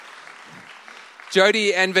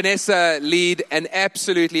Jody and Vanessa lead an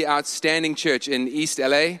absolutely outstanding church in East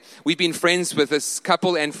LA. We've been friends with this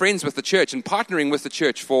couple and friends with the church and partnering with the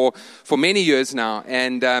church for many years now.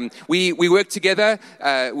 And we work together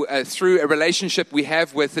through a relationship we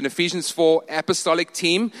have with an Ephesians 4 apostolic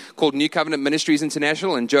team called New Covenant Ministries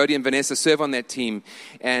International. And Jody and Vanessa serve on that team.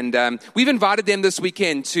 And we've invited them this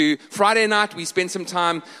weekend to Friday night. We spent some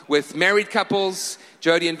time with married couples.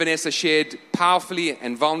 Jody and Vanessa shared powerfully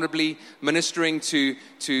and vulnerably, ministering to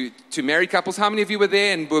married couples. How many of you were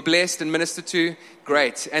there and were blessed and ministered to?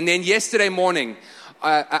 Great. And then yesterday morning,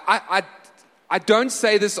 I don't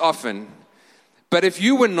say this often, but if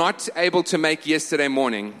you were not able to make yesterday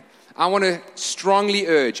morning, I want to strongly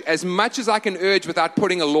urge, as much as I can urge without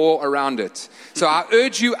putting a law around it. So I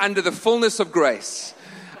urge you under the fullness of grace.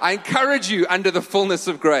 I encourage you under the fullness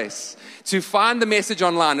of grace to find the message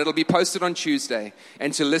online. It'll be posted on Tuesday,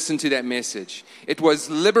 and to listen to that message. It was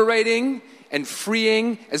liberating and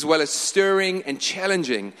freeing, as well as stirring and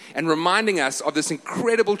challenging, and reminding us of this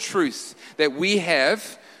incredible truth that we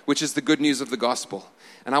have, which is the good news of the gospel.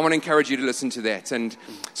 And I want to encourage you to listen to that. And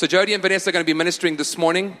so Jody and Vanessa are going to be ministering this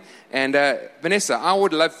morning. And Vanessa, I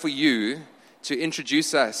would love for you to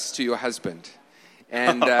introduce us to your husband.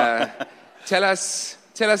 And tell us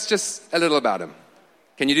just a little about him.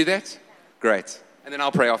 Can you do that? Great. And then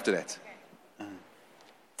I'll pray after that.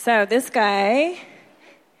 So this guy,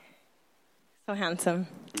 so handsome.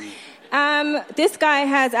 This guy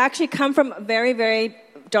has actually come from a very, very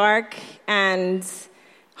dark and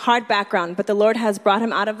hard background, but the Lord has brought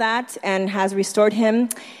him out of that and has restored him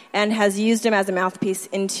and has used him as a mouthpiece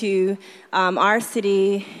into our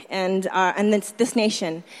city and this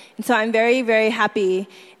nation. And so I'm very, very happy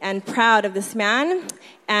and proud of this man.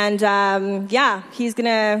 And he's going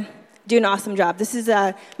to do an awesome job. This is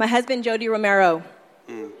my husband, Jody Romero.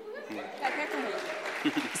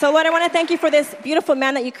 So Lord, I want to thank you for this beautiful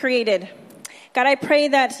man that you created. God, I pray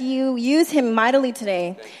that you use him mightily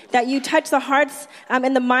today, that you touch the hearts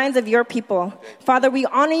and the minds of your people. Father, we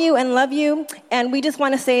honor you and love you, and we just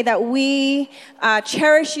want to say that we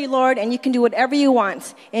cherish you, Lord, and you can do whatever you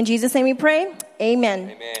want. In Jesus' name we pray,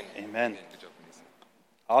 amen. Amen. Amen.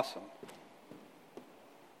 Awesome.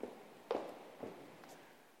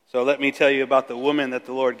 So let me tell you about the woman that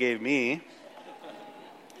the Lord gave me.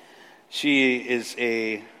 She is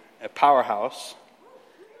a powerhouse.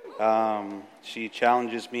 She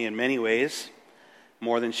challenges me in many ways,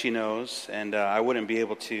 more than she knows, and I wouldn't be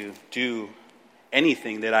able to do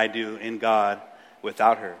anything that I do in God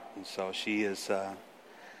without her. And so she is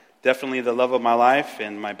definitely the love of my life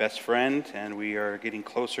and my best friend, and we are getting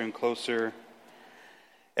closer and closer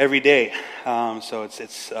every day. So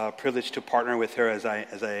it's a privilege to partner with her as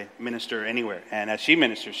I minister anywhere. And as she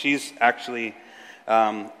ministers, she's actually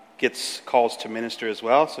gets calls to minister as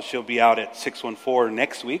well. So she'll be out at 614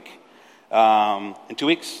 next week. In 2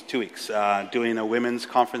 weeks, doing a women's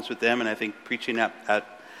conference with them, and I think preaching at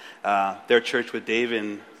their church with Dave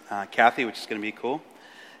and Kathy, which is going to be cool.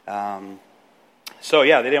 So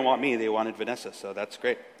yeah, they didn't want me; they wanted Vanessa, so that's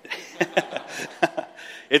great.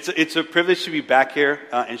 It's a privilege to be back here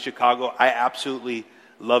in Chicago. I absolutely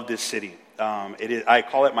love this city. I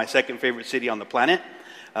call it my second favorite city on the planet.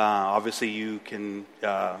 Obviously, you can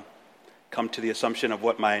come to the assumption of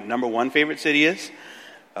what my number one favorite city is.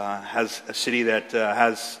 Has a city that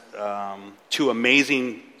has two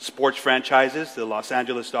amazing sports franchises, the Los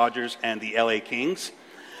Angeles Dodgers and the LA Kings.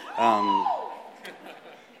 Come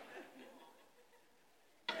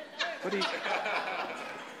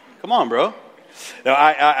on, bro. No,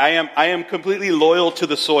 I am completely loyal to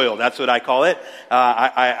the soil. That's what I call it.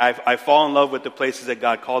 I fall in love with the places that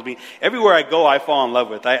God called me. Everywhere I go, I fall in love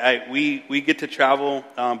with. We get to travel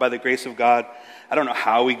by the grace of God. I don't know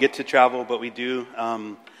how we get to travel, but we do.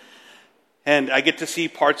 And I get to see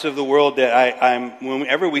parts of the world that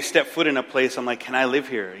whenever we step foot in a place, I'm like, can I live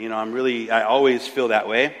here? You know, I always feel that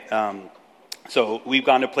way. So we've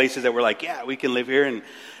gone to places that we're like, yeah, we can live here, and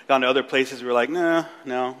gone to other places we're like,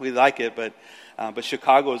 no, we like it, but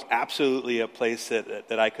Chicago is absolutely a place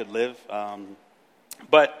that I could live.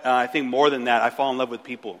 But I think more than that, I fall in love with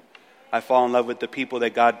people. I fall in love with the people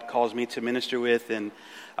that God calls me to minister with, and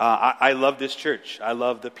I love this church. I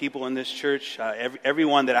love the people in this church.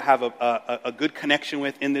 Everyone that I have a good connection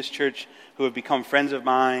with in this church, who have become friends of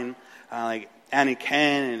mine, like Annie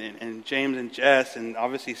Ken and James and Jess, and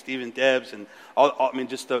obviously Steve and Debs, and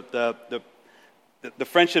just the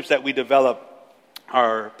friendships that we develop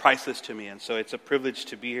are priceless to me, and so it's a privilege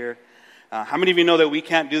to be here. How many of you know that we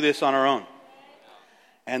can't do this on our own?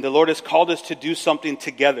 And the Lord has called us to do something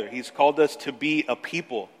together. He's called us to be a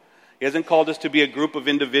people. He hasn't called us to be a group of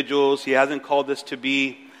individuals. He hasn't called us to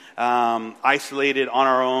be isolated on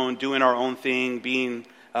our own, doing our own thing, being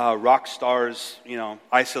rock stars,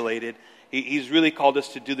 isolated. He's really called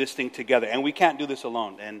us to do this thing together, and we can't do this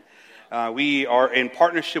alone. And we are in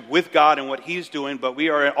partnership with God and what He's doing, but we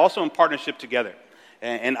are also in partnership together.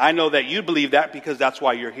 And I know that you believe that because that's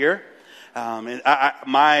why you're here. And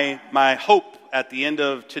my hope at the end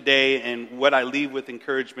of today and what I leave with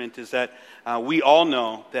encouragement is that we all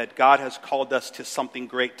know that God has called us to something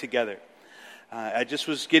great together. I just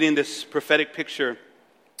was getting this prophetic picture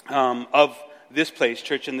of this place,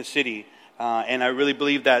 Church in the City, and I really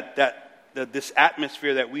believe that this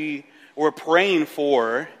atmosphere that we're praying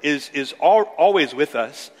for is always with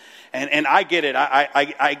us. And I get it.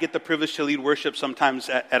 I get the privilege to lead worship sometimes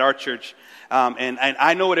at our church. And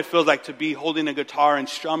I know what it feels like to be holding a guitar and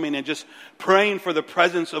strumming and just praying for the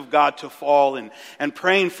presence of God to fall and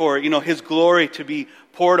praying for, His glory to be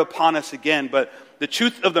poured upon us again. But the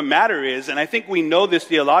truth of the matter is, and I think we know this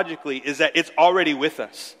theologically, is that it's already with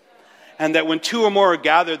us. And that when two or more are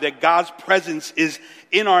gathered, that God's presence is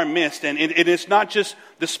in our midst. And it is not just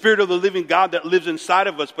the Spirit of the living God that lives inside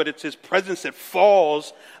of us, but it's His presence that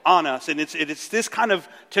falls on us. And it's this kind of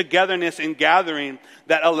togetherness and gathering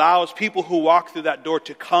that allows people who walk through that door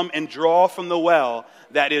to come and draw from the well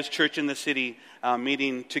that is Church in the City,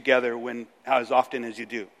 meeting together as often as you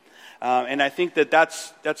do. And I think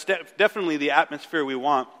that's definitely the atmosphere we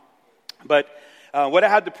want. But what I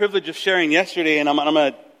had the privilege of sharing yesterday, and I'm going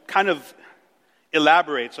to kind of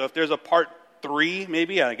elaborate. So if there's a part 3,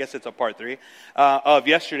 maybe, I guess it's a part 3, of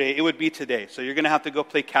yesterday, it would be today. So you're going to have to go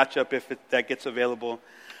play catch up if that gets available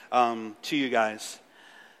to you guys.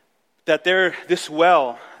 That this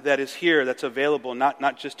well that is here, that's available,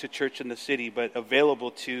 not just to Church in the City, but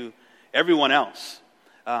available to everyone else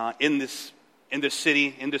in this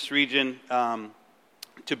city, in this region,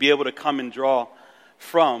 to be able to come and draw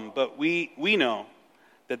from. But we know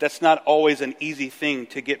that's not always an easy thing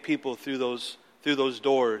to get people through those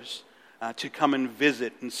doors to come and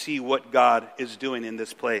visit and see what God is doing in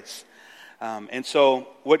this place. And so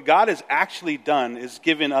what God has actually done is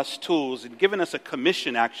given us tools and given us a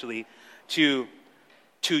commission actually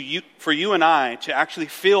for you and I to actually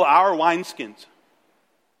fill our wineskins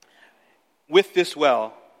with this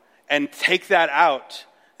well and take that out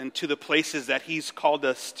into the places that He's called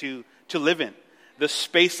us to live in, the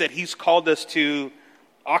space that He's called us to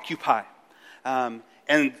occupy.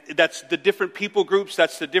 And that's the different people groups,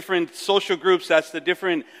 that's the different social groups, that's the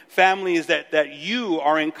different families that you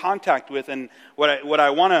are in contact with. And what I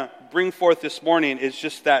want to bring forth this morning is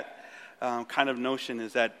just that kind of notion,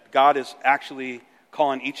 is that God is actually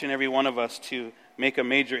calling each and every one of us to make a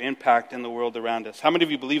major impact in the world around us. How many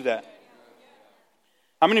of you believe that?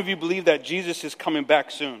 How many of you believe that Jesus is coming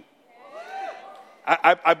back soon?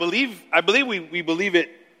 I believe we believe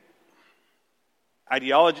it.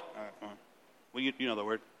 Ideology, well, you know the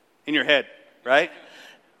word, in your head, right?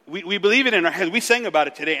 We believe it in our head. We sang about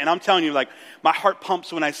it today, and I'm telling you, like, my heart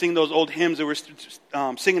pumps when I sing those old hymns that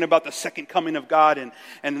we're singing about the second coming of God,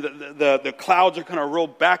 and the clouds are going to roll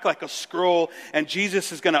back like a scroll, and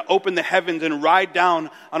Jesus is going to open the heavens and ride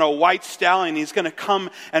down on a white stallion. He's going to come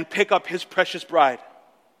and pick up His precious bride.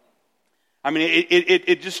 I mean,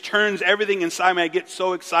 it just turns everything inside me. I get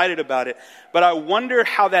so excited about it. But I wonder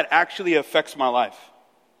how that actually affects my life.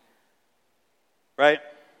 Right?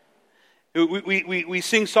 We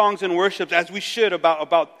sing songs and worships, as we should,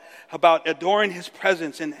 about adoring His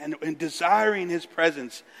presence and desiring His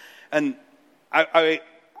presence. And I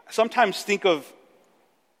sometimes think of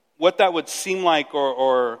what that would seem like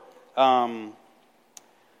or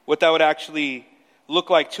what that would actually look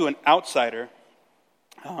like to an outsider.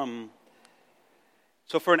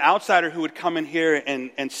 So for an outsider who would come in here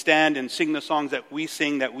and stand and sing the songs that we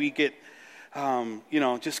sing, that we get,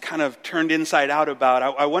 just kind of turned inside out about,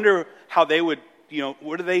 I wonder how they would,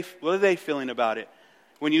 what are they feeling about it?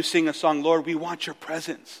 When you sing a song, Lord, we want your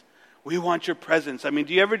presence. We want your presence. I mean,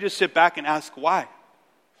 do you ever just sit back and ask why?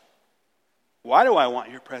 Why do I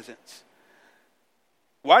want your presence?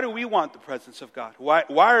 Why do we want the presence of God? Why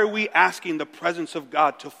are we asking the presence of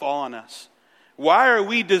God to fall on us? Why are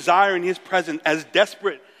we desiring His presence as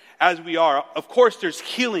desperate as we are? Of course, there's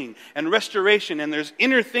healing and restoration, and there's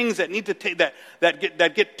inner things that need to take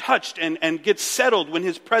that get touched and get settled when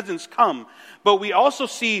His presence come. But we also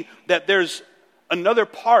see that there's another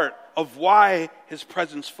part of why His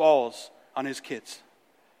presence falls on His kids.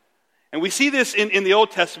 And we see this in the Old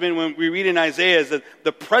Testament when we read in Isaiah, is that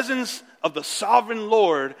the presence of the sovereign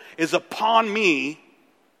Lord is upon me.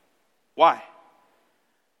 Why?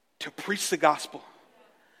 To preach the gospel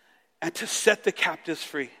and to set the captives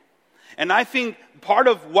free And I think part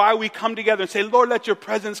of why we come together and say, Lord, let your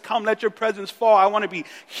presence come, let your presence fall. I want to be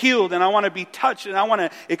healed and I want to be touched and I want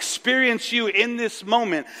to experience you in this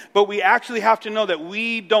moment. But we actually have to know that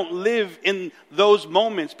we don't live in those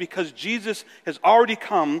moments because Jesus has already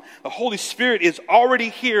come. The Holy Spirit is already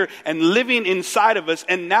here and living inside of us.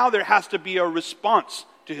 And now there has to be a response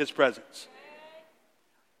to his presence.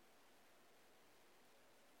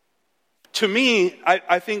 To me,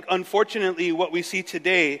 I think unfortunately what we see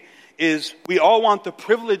today is we all want the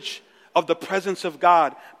privilege of the presence of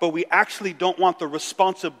God, but we actually don't want the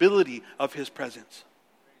responsibility of his presence.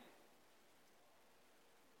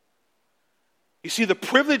 You see, the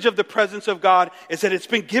privilege of the presence of God is that it's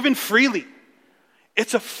been given freely.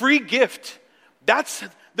 It's a free gift. That's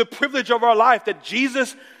the privilege of our life, that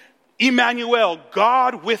Jesus, Emmanuel,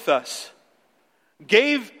 God with us,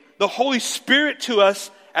 gave the Holy Spirit to us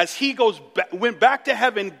as he went back to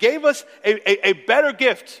heaven, gave us a better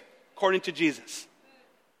gift, according to Jesus.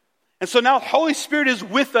 And so now Holy Spirit is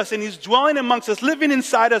with us and he's dwelling amongst us, living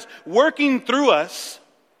inside us, working through us.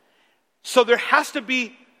 So there has to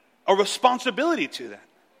be a responsibility to that.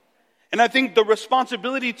 And I think the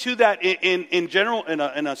responsibility to that in general, in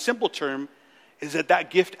a simple term, is that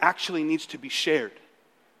gift actually needs to be shared.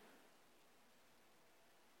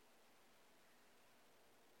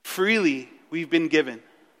 Freely, we've been given.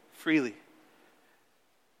 Freely.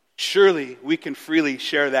 Surely we can freely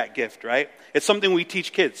share that gift, right? It's something we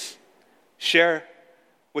teach kids. Share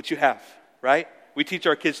what you have, right? We teach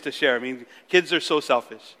our kids to share. I mean, kids are so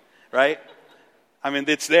selfish, right? I mean,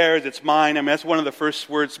 it's theirs, it's mine. I mean, that's one of the first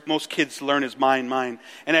words most kids learn is mine, mine.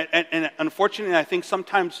 And unfortunately, I think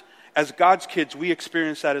sometimes as God's kids, we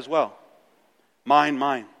experience that as well. Mine,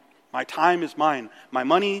 mine. My time is mine. My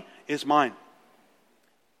money is mine.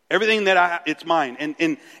 Everything that it's mine.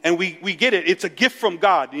 And we get it. It's a gift from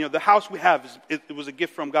God. You know, the house we have, it was a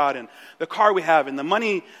gift from God. And the car we have and the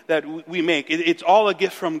money that we make, it's all a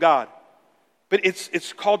gift from God. But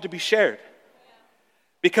it's called to be shared.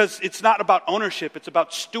 Because it's not about ownership, it's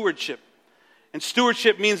about stewardship. And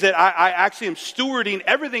stewardship means that I actually am stewarding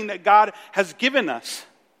everything that God has given us.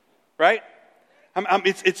 Right?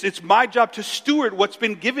 It's my job to steward what's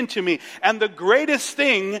been given to me. And the greatest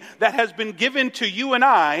thing that has been given to you and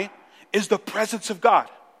I is the presence of God.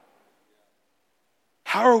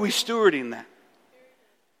 How are we stewarding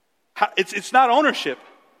that? It's not ownership.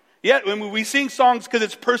 Yet when we sing songs because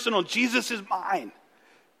it's personal, Jesus is mine.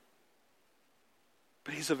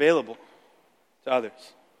 But he's available to others,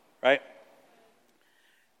 right?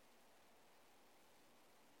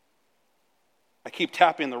 I keep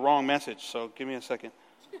tapping the wrong message, so give me a second.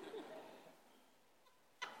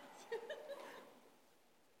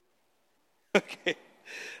 Okay.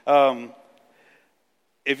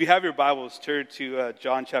 If you have your Bibles, turn to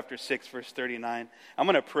John chapter 6, verse 39. I'm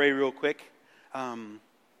going to pray real quick, and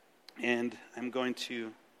I'm going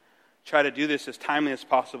to try to do this as timely as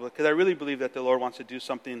possible, because I really believe that the Lord wants to do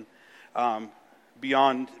something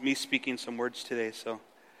beyond me speaking some words today. So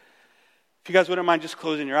if you guys wouldn't mind just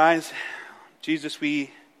closing your eyes. Jesus,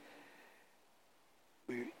 we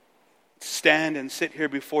stand and sit here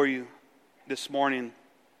before you this morning.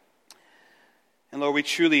 And Lord, we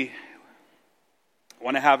truly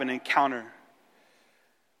want to have an encounter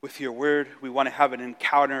with your word. We want to have an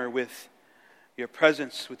encounter with your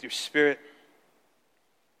presence, with your spirit.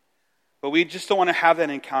 But we just don't want to have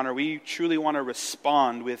that encounter. We truly want to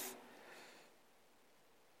respond with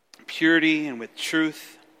purity and with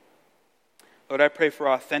truth. Lord, I pray for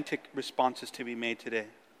authentic responses to be made today.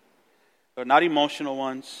 Lord, not emotional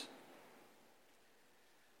ones.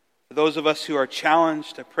 For those of us who are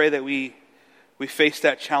challenged, I pray that we face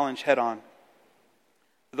that challenge head on.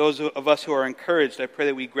 For those of us who are encouraged, I pray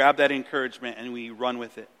that we grab that encouragement and we run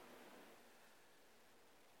with it.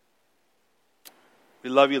 We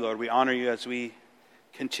love you, Lord. We honor you as we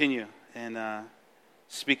continue in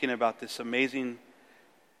speaking about this amazing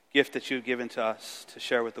gift that you've given to us to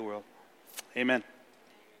share with the world. Amen.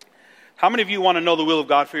 How many of you want to know the will of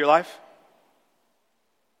God for your life?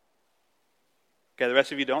 Okay, the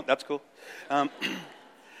rest of you don't. That's cool.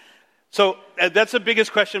 So that's the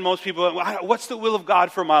biggest question most people, what's the will of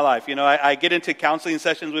God for my life? You know, I get into counseling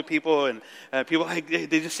sessions with people, and people, they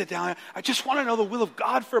just sit down, I just want to know the will of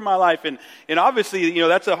God for my life. And obviously, you know,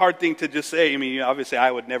 that's a hard thing to just say. I mean, obviously,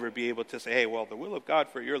 I would never be able to say, hey, well, the will of God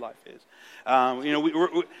for your life is. You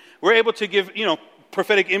know, we're able to give, you know,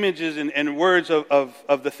 prophetic images and words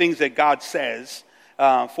of the things that God says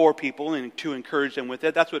for people and to encourage them with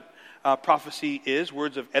it. That's what prophecy is,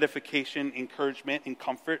 words of edification, encouragement, and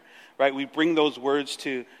comfort, right? We bring those words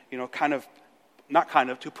to, you know,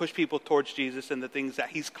 to push people towards Jesus and the things that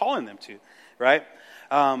he's calling them to, right?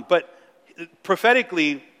 But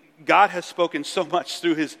prophetically, God has spoken so much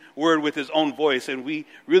through his word with his own voice, and we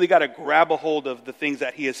really got to grab a hold of the things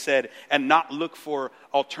that he has said and not look for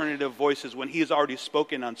alternative voices when he has already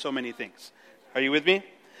spoken on so many things. Are you with me?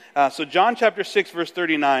 So John chapter 6, verse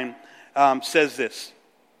 39 says this.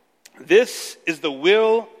 This is the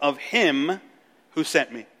will of him who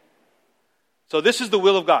sent me. So this is the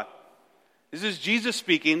will of God. This is Jesus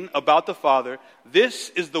speaking about the Father. This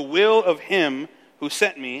is the will of him who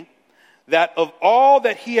sent me, that of all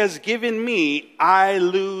that he has given me, I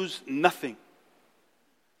lose nothing.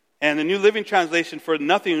 And the New Living Translation for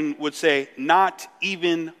nothing would say, not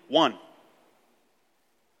even one.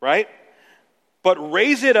 Right? But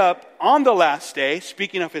raise it up on the last day,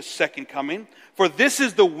 speaking of his second coming, for this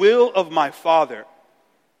is the will of my Father.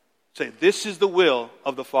 Say, this is the will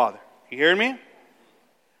of the Father. You hearing me?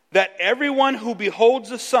 That everyone who beholds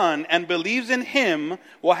the Son and believes in him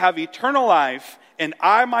will have eternal life, and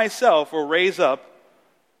I myself will raise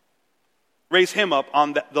him up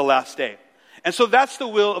on the last day. And so that's the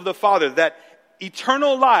will of the Father, that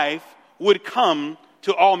eternal life would come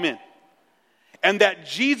to all men. And that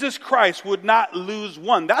Jesus Christ would not lose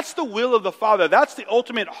one. That's the will of the Father. That's the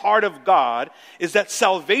ultimate heart of God, is that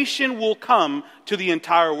salvation will come to the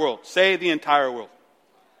entire world. Say the entire world.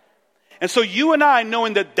 And so you and I,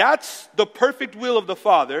 knowing that that's the perfect will of the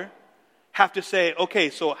Father, have to say,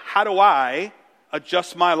 okay, so how do I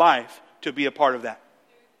adjust my life to be a part of that?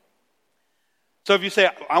 So if you say,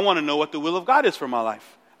 I want to know what the will of God is for my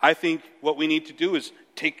life, I think what we need to do is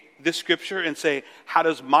take this scripture and say, how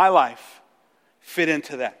does my life fit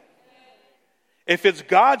into that? If it's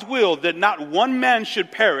God's will that not one man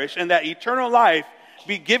should perish and that eternal life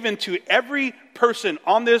be given to every person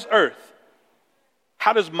on this earth,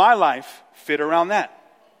 how does my life fit around that?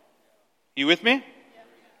 You with me?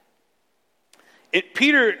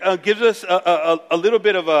 Peter gives us a little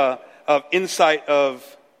bit of insight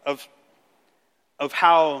of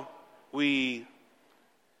how we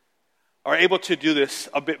are able to do this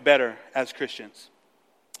a bit better as Christians.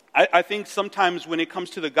 I think sometimes when it comes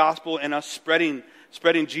to the gospel and us spreading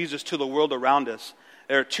Jesus to the world around us,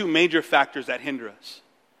 there are two major factors that hinder us,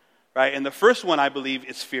 right? And the first one, I believe,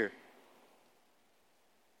 is fear.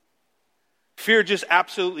 Fear just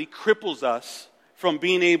absolutely cripples us from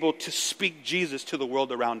being able to speak Jesus to the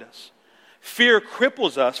world around us. Fear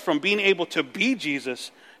cripples us from being able to be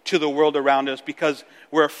Jesus to the world around us because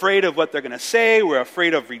we're afraid of what they're going to say. We're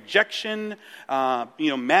afraid of rejection.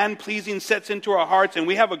 Man-pleasing sets into our hearts, and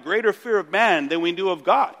we have a greater fear of man than we do of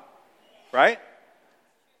God, right?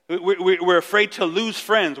 We're afraid to lose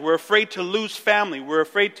friends. We're afraid to lose family. We're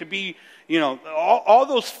afraid to be, all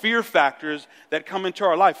those fear factors that come into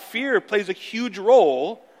our life. Fear plays a huge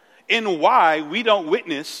role in why we don't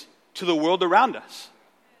witness to the world around us.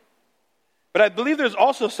 But I believe there's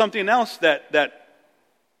also something else that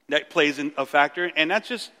plays in a factor, and that's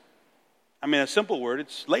just, a simple word,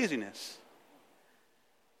 it's laziness.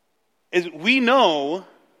 Is we know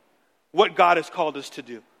what God has called us to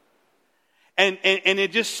do. And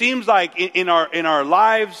it just seems like in our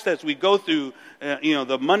lives as we go through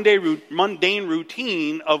the mundane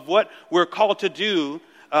routine of what we're called to do,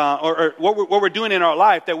 or what we're doing in our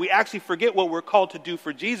life, that we actually forget what we're called to do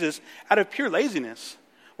for Jesus out of pure laziness.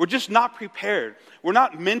 We're just not prepared. We're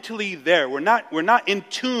not mentally there. We're not in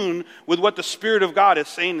tune with what the Spirit of God is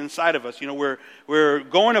saying inside of us. We're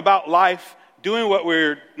going about life doing what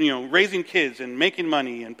we're, raising kids and making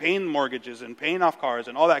money and paying mortgages and paying off cars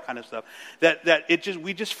and all that kind of stuff.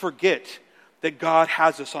 We just forget that God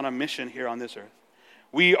has us on a mission here on this earth.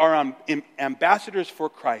 We are ambassadors for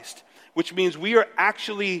Christ, which means we are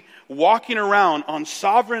actually walking around on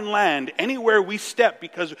sovereign land anywhere we step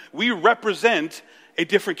because we represent a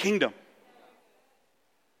different kingdom.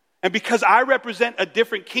 And because I represent a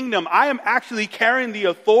different kingdom, I am actually carrying the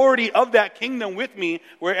authority of that kingdom with me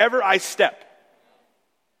wherever I step.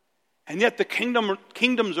 And yet the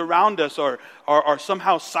kingdoms around us are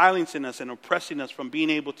somehow silencing us and oppressing us from being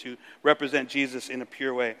able to represent Jesus in a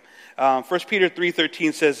pure way. 1 Peter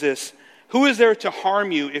 3:13 says this, "Who is there to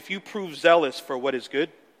harm you if you prove zealous for what is good?"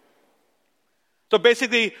 So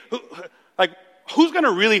basically, who's going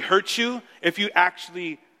to really hurt you if you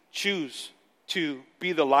actually choose to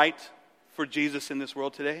be the light for Jesus in this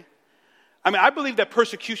world today? I believe that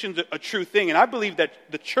persecution is a true thing, and I believe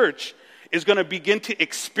that the church is going to begin to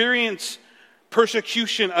experience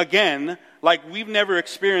persecution again like we've never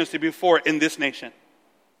experienced it before in this nation.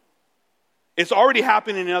 It's already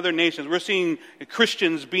happening in other nations. We're seeing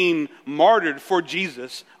Christians being martyred for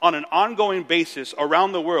Jesus on an ongoing basis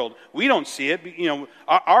around the world. We don't see it.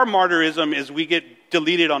 Our martyrism is we get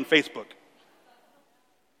deleted on Facebook.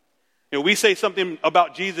 You know, we say something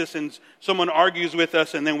about Jesus and someone argues with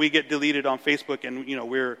us and then we get deleted on Facebook and, you know,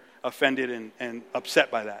 we're offended and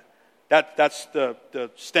upset by that. That's the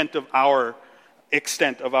extent of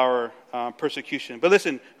our persecution. But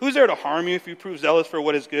listen, who's there to harm you if you prove zealous for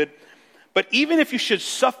what is good? But even if you should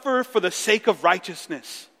suffer for the sake of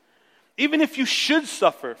righteousness, even if you should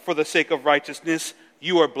suffer for the sake of righteousness,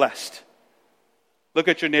 you are blessed. Look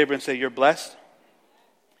at your neighbor and say, you're blessed.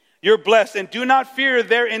 You're blessed, and do not fear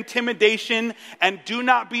their intimidation, and do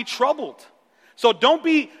not be troubled. So don't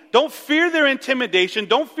fear their intimidation.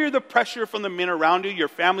 Don't fear the pressure from the men around you, your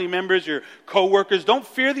family members, your co-workers. Don't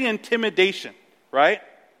fear the intimidation, right?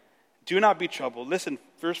 Do not be troubled. Listen,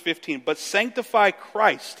 verse 15, but sanctify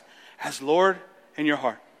Christ as Lord in your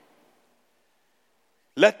heart.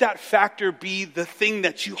 Let that factor be the thing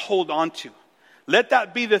that you hold on to. Let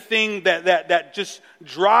that be the thing that just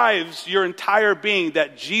drives your entire being,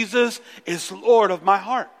 that Jesus is Lord of my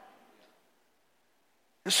heart.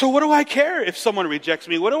 And so what do I care if someone rejects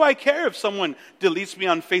me? What do I care if someone deletes me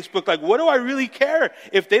on Facebook? Like, what do I really care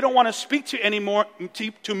if they don't want to speak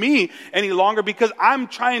to me any longer, because I'm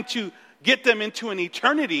trying to get them into an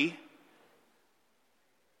eternity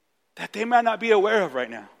that they might not be aware of right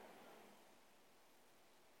now.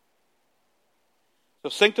 So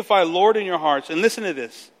sanctify Lord in your hearts. And listen to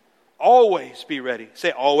this. Always be ready. Say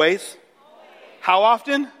always. How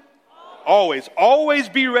often? Always. Always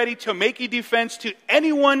be ready to make a defense to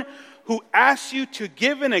anyone who asks you to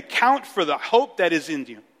give an account for the hope that is in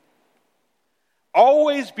you.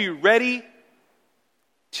 Always be ready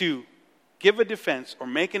to give a defense or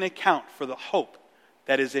make an account for the hope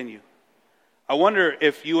that is in you. I wonder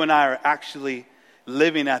if you and I are actually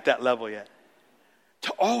living at that level yet.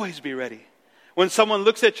 To always be ready. When someone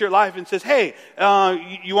looks at your life and says, hey,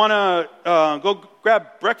 you want to go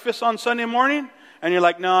grab breakfast on Sunday morning? And you're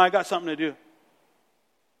like, no, I got something to do.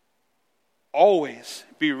 Always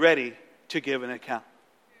be ready to give an account.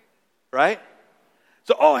 Right?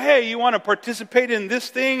 So, oh, hey, you want to participate in this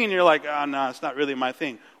thing? And you're like, oh, no, it's not really my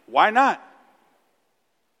thing. Why not?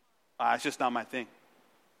 It's just not my thing.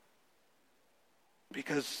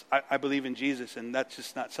 Because I believe in Jesus, and that's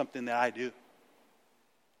just not something that I do.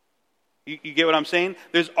 You get what I'm saying?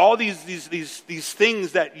 There's all these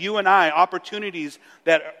things that you and I, opportunities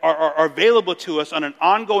that are available to us on an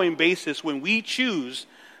ongoing basis when we choose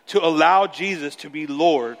to allow Jesus to be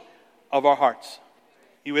Lord of our hearts.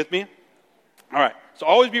 You with me? All right. So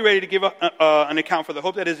always be ready to give an account for the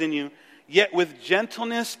hope that is in you, yet with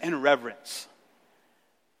gentleness and reverence.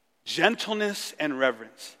 Gentleness and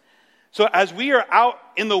reverence. So as we are out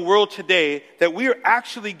in the world today, that we are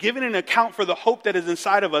actually giving an account for the hope that is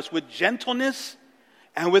inside of us with gentleness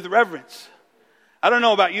and with reverence. I don't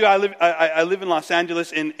know about you. I live in Los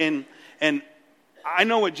Angeles, and I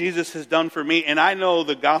know what Jesus has done for me, and I know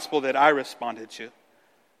the gospel that I responded to.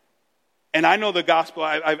 And I know the gospel.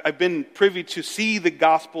 I've been privy to see the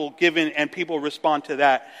gospel given, and people respond to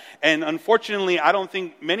that. And unfortunately, I don't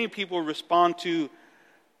think many people respond to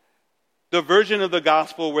the version of the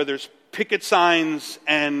gospel where there's picket signs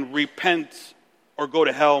and repent or go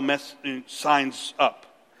to hell signs up.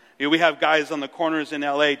 You know, we have guys on the corners in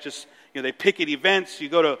LA just, they picket events. You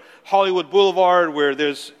go to Hollywood Boulevard where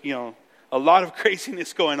there's, a lot of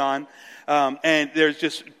craziness going on. And there's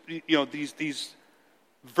just, these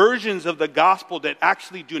versions of the gospel that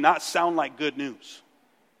actually do not sound like good news.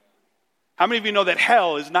 How many of you know that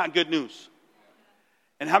hell is not good news?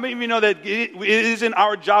 And how many of you know that it isn't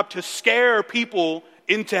our job to scare people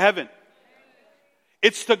into heaven?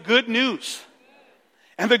 It's the good news.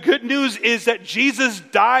 And the good news is that Jesus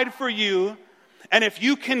died for you. And if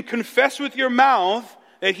you can confess with your mouth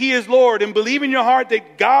that He is Lord and believe in your heart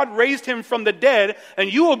that God raised Him from the dead,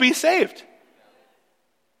 and you will be saved.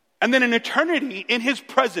 And then an eternity in His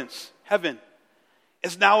presence, heaven,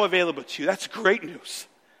 is now available to you. That's great news.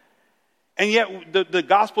 And yet the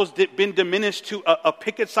gospel's been diminished to a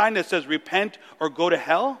picket sign that says repent or go to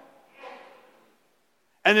hell.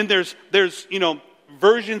 And then there's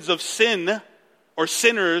versions of sin or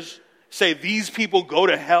sinners say these people go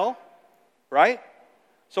to hell, right?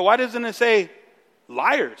 So why doesn't it say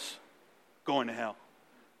liars going to hell?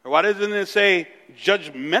 Or why doesn't it say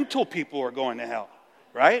judgmental people are going to hell,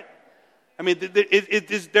 right? I mean,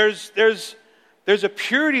 there's a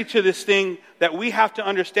purity to this thing that we have to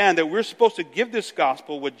understand, that we're supposed to give this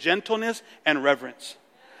gospel with gentleness and reverence.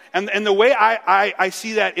 And the way I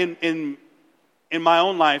see that in my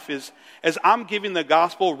own life is, as I'm giving the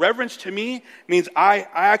gospel, reverence to me means I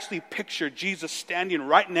actually picture Jesus standing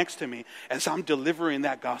right next to me as I'm delivering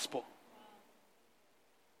that gospel.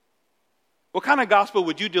 What kind of gospel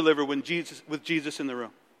would you deliver with Jesus in the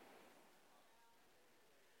room?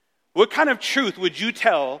 What kind of truth would you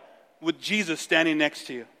tell with Jesus standing next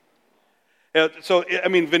to you? So, I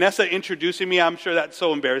mean, Vanessa introducing me, I'm sure that's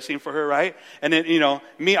so embarrassing for her, right? And then,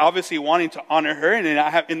 me obviously wanting to honor her,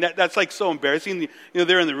 and that's like so embarrassing.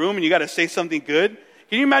 They're in the room and you got to say something good.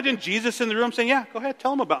 Can you imagine Jesus in the room saying, yeah, go ahead,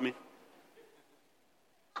 tell them about me?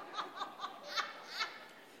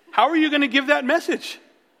 How are you going to give that message?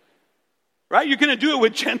 Right? You're going to do it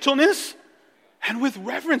with gentleness and with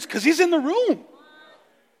reverence because he's in the room.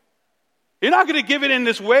 You're not going to give it in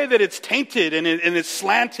this way that it's tainted and it's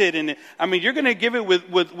slanted. You're going to give it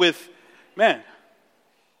with man.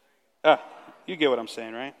 You get what I'm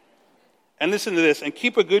saying, right? And listen to this. And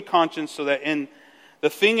keep a good conscience so that in the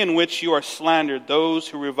thing in which you are slandered, those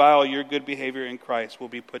who revile your good behavior in Christ will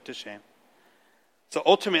be put to shame. So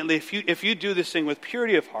ultimately, if you do this thing with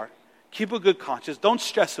purity of heart, keep a good conscience, don't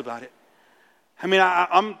stress about it.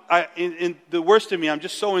 In the worst of me, I'm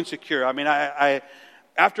just so insecure.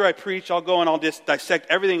 After I preach, I'll go and I'll just dissect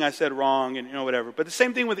everything I said wrong and whatever. But the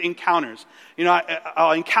same thing with encounters.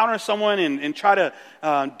 I'll encounter someone and try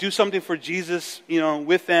to do something for Jesus,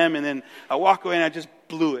 with them, and then I walk away and I just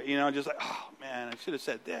blew it. Just like, oh man, I should have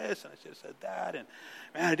said this and I should have said that, and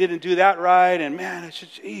man, I didn't do that right, and man, I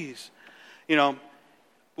should, geez, But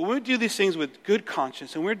when we do these things with good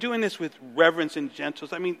conscience, and we're doing this with reverence and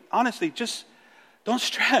gentleness, honestly, just don't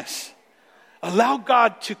stress. Allow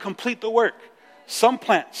God to complete the work. Some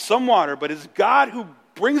plant, some water, but it's God who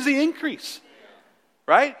brings the increase.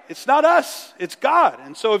 Right? It's not us, it's God.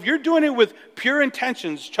 And so if you're doing it with pure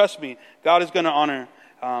intentions, trust me, God is going to honor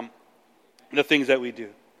the things that we do.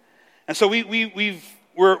 And so we're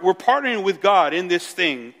partnering with God in this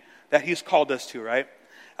thing that he's called us to, right?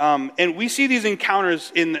 And we see these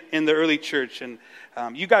encounters in the early church. And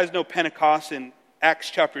you guys know Pentecost in Acts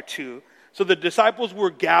chapter 2. So the disciples were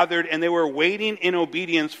gathered and they were waiting in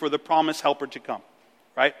obedience for the promised helper to come,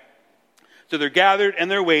 right? So they're gathered and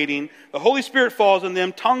they're waiting. The Holy Spirit falls on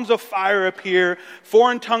them. Tongues of fire appear.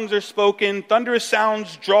 Foreign tongues are spoken. Thunderous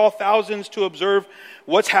sounds draw thousands to observe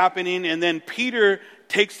what's happening. And then Peter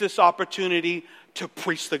takes this opportunity to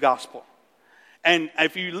preach the gospel. And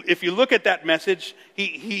if you look at that message,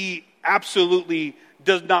 he absolutely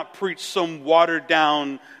does not preach some watered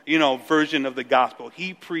down, version of the gospel.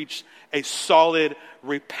 He preached a solid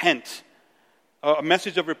repent, a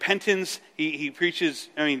message of repentance. He preaches,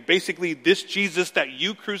 basically this Jesus that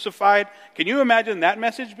you crucified. Can you imagine that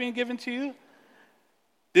message being given to you?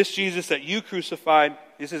 This Jesus that you crucified.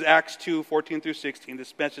 This is Acts 2, 14 through 16,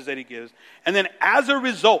 this message that he gives. And then as a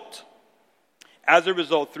result,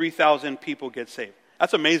 3,000 people get saved.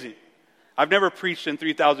 That's amazing. I've never preached and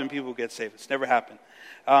 3,000 people get saved. It's never happened.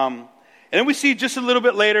 And then we see just a little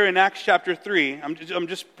bit later in Acts chapter 3, I'm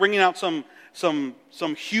just bringing out some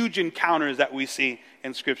huge encounters that we see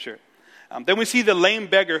in Scripture. Then we see the lame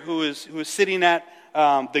beggar who is sitting at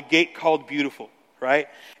the gate called Beautiful, right?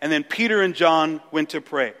 And then Peter and John went to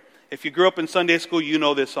pray. If you grew up in Sunday school, you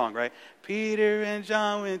know this song, right? Peter and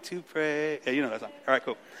John went to pray. Yeah, you know that song. All right,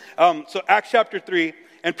 cool. So Acts chapter 3,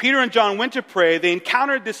 and Peter and John went to pray. They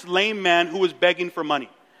encountered this lame man who was begging for money.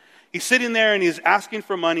 He's sitting there and he's asking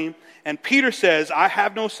for money. And Peter says, I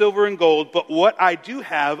have no silver and gold, but what I do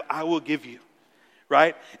have, I will give you.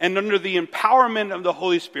 Right? And under the empowerment of the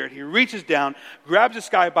Holy Spirit, he reaches down, grabs this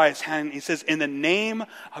guy by his hand, and he says, in the name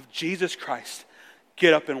of Jesus Christ,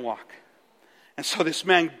 get up and walk. And so this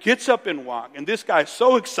man gets up and walks, and this guy is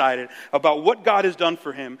so excited about what God has done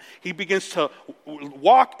for him. He begins to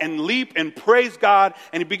walk and leap and praise God,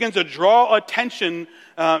 and he begins to draw attention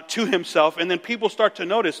to himself. And then people start to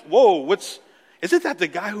notice, whoa, isn't that the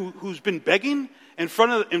guy who's been begging in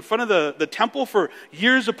front of the temple for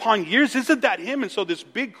years upon years? Isn't that him? And so this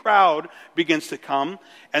big crowd begins to come,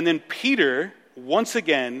 and then Peter once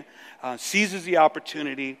again seizes the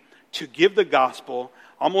opportunity to give the gospel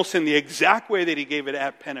almost in the exact way that he gave it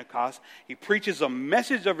at Pentecost. He preaches a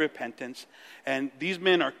message of repentance, and these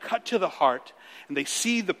men are cut to the heart, and they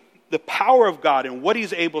see the power of God and what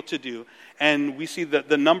he's able to do. And we see that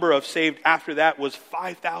the number of saved after that was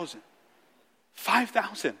 5,000.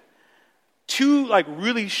 5,000. 2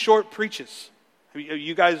 really short preaches. Are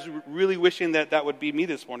you guys really wishing that would be me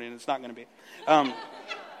this morning? It's not going to be.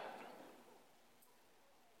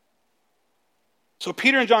 So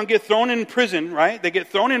Peter and John get thrown in prison, right? They get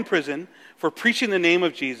thrown in prison for preaching the name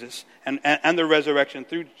of Jesus and the resurrection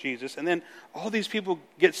through Jesus. And then all these people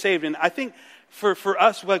get saved. And I think for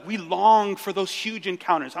us, we long for those huge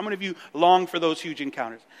encounters. How many of you long for those huge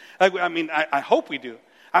encounters? I hope we do.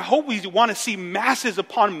 I hope we want to see masses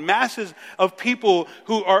upon masses of people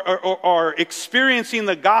who are experiencing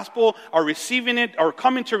the gospel, are receiving it, are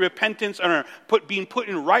coming to repentance, and are being put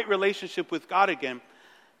in right relationship with God again.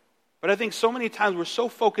 But I think so many times we're so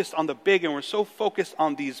focused on the big and we're so focused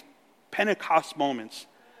on these Pentecost moments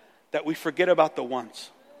that we forget about the ones.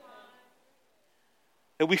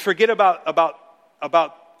 That we forget about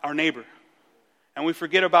our neighbor. And we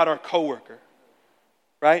forget about our coworker.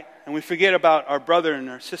 Right? And we forget about our brother and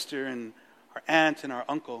our sister and our aunt and our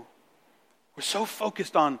uncle. We're so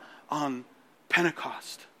focused on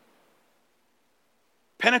Pentecost.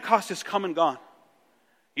 Pentecost is come and gone.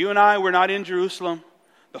 You and I, we're not in Jerusalem.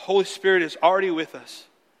 The Holy Spirit is already with us.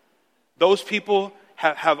 Those people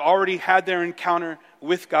have already had their encounter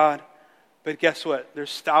with God. But guess what?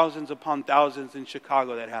 There's thousands upon thousands in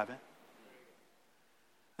Chicago that haven't.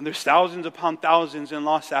 And there's thousands upon thousands in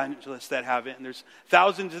Los Angeles that haven't. And there's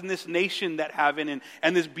thousands in this nation that haven't,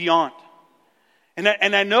 and this beyond.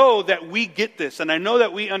 And I know that we get this, and I know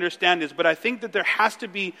that we understand this, but I think that there has to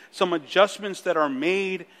be some adjustments that are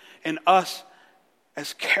made in us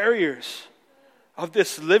as carriers of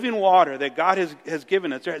this living water that God has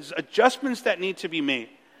given us. There's adjustments that need to be made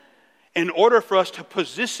in order for us to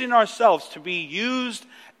position ourselves to be used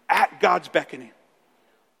at God's beckoning.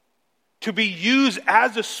 To be used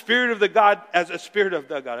as a Spirit of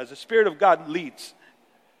God leads.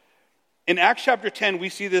 In Acts chapter 10, we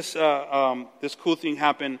see this cool thing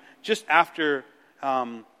happen just after,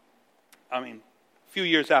 a few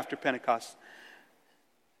years after Pentecost.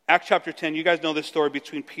 Acts chapter 10, you guys know this story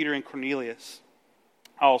between Peter and Cornelius.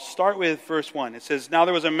 I'll start with verse 1. It says, "Now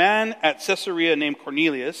there was a man at Caesarea named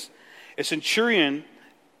Cornelius, a centurion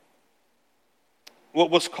of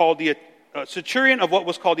what was called the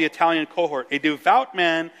Italian cohort, a devout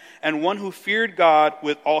man and one who feared God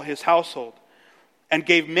with all his household, and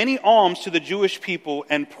gave many alms to the Jewish people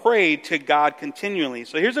and prayed to God continually."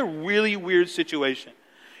 So here's a really weird situation.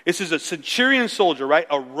 This is a centurion soldier, right?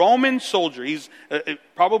 A Roman soldier. He's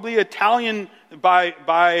probably Italian by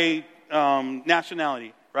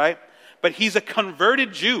nationality, right? But he's a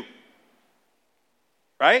converted Jew,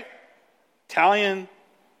 right? Italian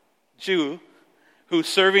Jew who's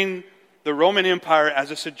serving the Roman Empire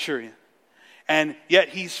as a centurion. And yet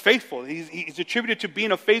he's faithful. He's attributed to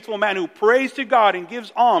being a faithful man who prays to God and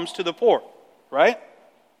gives alms to the poor, right?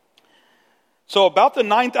 So about the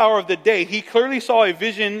 9th hour of the day, he clearly saw a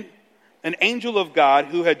vision, an angel of God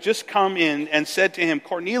who had just come in and said to him,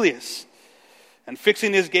 "Cornelius." And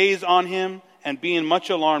fixing his gaze on him and being much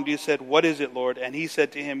alarmed, he said, "What is it, Lord?" And he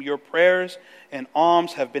said to him, "Your prayers and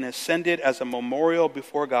alms have been ascended as a memorial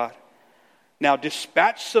before God. Now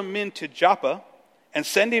dispatch some men to Joppa and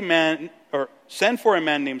send for a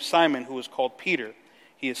man named Simon, who is called Peter.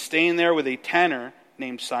 He is staying there with a tanner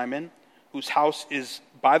named Simon, whose house is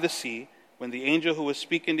by the sea." When the angel who was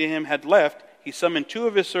speaking to him had left, he summoned 2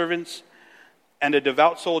 of his servants and a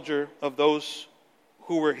devout soldier of those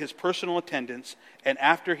who were his personal attendants, and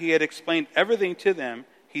after he had explained everything to them,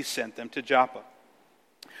 he sent them to Joppa.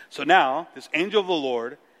 So now, this angel of the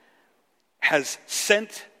Lord has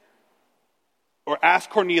sent or asked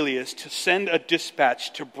Cornelius to send a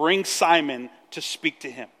dispatch to bring Simon to speak to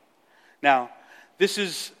him. Now, this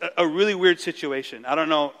is a really weird situation. I don't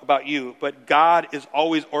know about you, but God is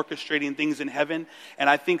always orchestrating things in heaven, and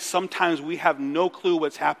I think sometimes we have no clue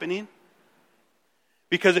what's happening.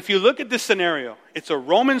 Because if you look at this scenario, it's a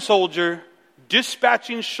Roman soldier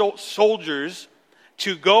dispatching soldiers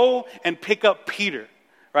to go and pick up Peter,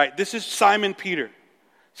 right? This is Simon Peter.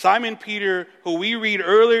 Simon Peter, who we read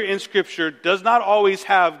earlier in Scripture, does not always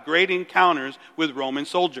have great encounters with Roman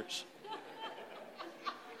soldiers.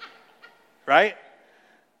 Right?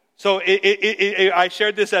 So I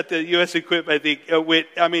shared this at the U.S. Equip, I think.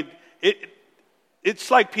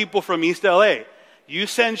 It's like people from East L.A. You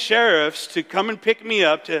send sheriffs to come and pick me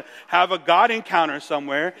up to have a God encounter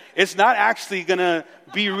somewhere. It's not actually going to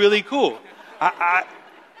be really cool.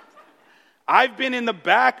 I've been in the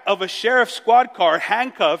back of a sheriff's squad car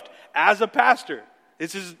handcuffed as a pastor.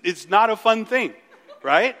 It's not a fun thing,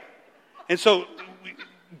 right? And so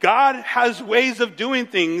God has ways of doing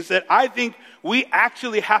things that I think we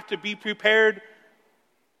actually have to be prepared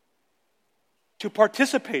to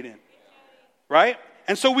participate in, right?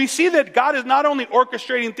 And so we see that God is not only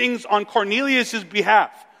orchestrating things on Cornelius'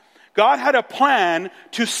 behalf. God had a plan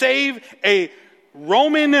to save a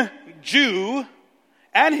Roman Jew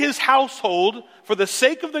and his household for the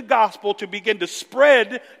sake of the gospel to begin to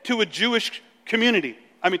spread to a Jewish community.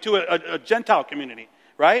 To a Gentile community,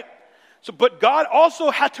 right? So, but God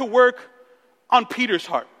also had to work on Peter's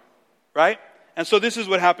heart, right? And so this is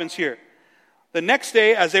what happens here. The next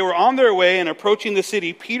day, as they were on their way and approaching the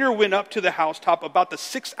city, Peter went up to the housetop about the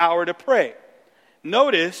 6th hour to pray.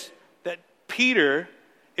 Notice that Peter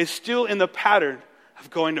is still in the pattern of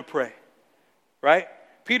going to pray, right?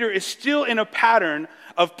 Peter is still in a pattern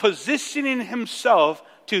of positioning himself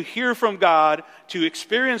to hear from God, to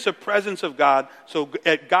experience the presence of God, so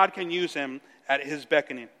God can use him at his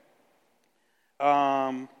beckoning.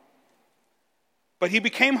 But he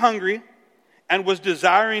became hungry and was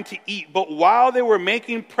desiring to eat. But while they were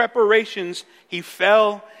making preparations, he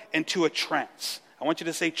fell into a trance. I want you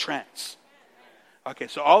to say trance. Okay,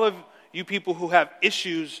 so all of you people who have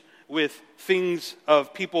issues with things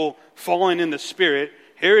of people falling in the Spirit,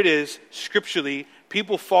 here it is, scripturally,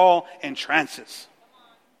 people fall in trances.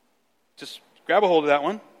 Just grab a hold of that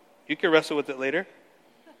one. You can wrestle with it later.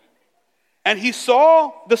 And he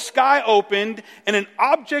saw the sky opened, and an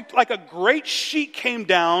object like a great sheet came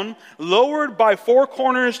down, lowered by four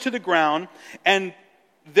corners to the ground, and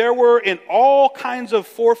there were all kinds of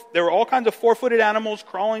four-footed animals,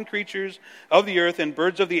 crawling creatures of the earth, and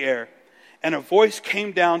birds of the air. And a voice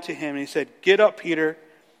came down to him, and he said, "Get up, Peter,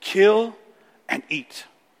 kill and eat."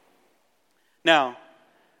 Now,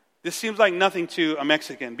 this seems like nothing to a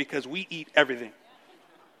Mexican because we eat everything.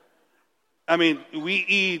 I mean, we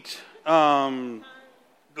eat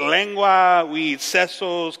lengua, we eat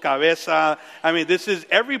sesos, cabeza. I mean, this is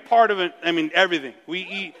every part of it. I mean, everything. We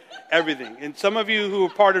eat everything. And some of you who are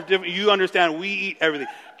part of different, you understand we eat everything.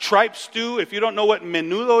 Tripe stew, if you don't know what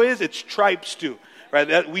menudo is, it's tripe stew.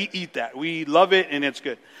 Right? We eat that. We love it, and it's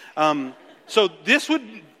good. So this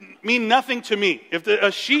would mean nothing to me. If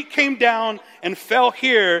a sheet came down and fell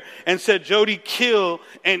here and said, "Jody, kill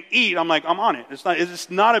and eat," I'm like, I'm on it. It's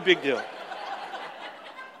not a big deal.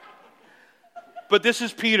 But this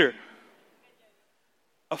is Peter,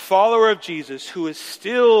 a follower of Jesus who is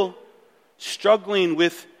still struggling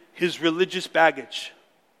with his religious baggage.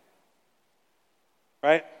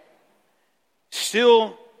 Right?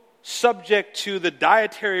 Still subject to the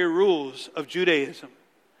dietary rules of Judaism.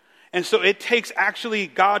 And so it takes actually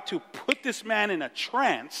God to put this man in a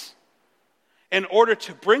trance in order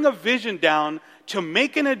to bring a vision down, to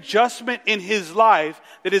make an adjustment in his life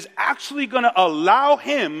that is actually going to allow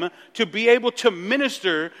him to be able to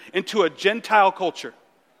minister into a Gentile culture.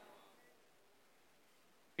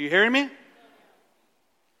 Are you hearing me?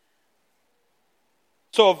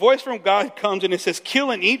 So a voice from God comes and it says, "Kill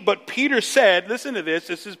and eat." But Peter said, listen to this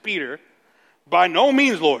is Peter, "By no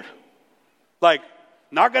means, Lord." Like,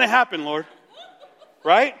 not going to happen, Lord.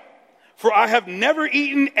 Right? "For I have never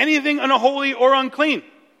eaten anything unholy or unclean."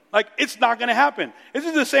 Like, it's not going to happen. This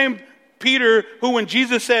is the same Peter who, when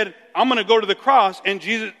Jesus said, "I'm going to go to the cross," and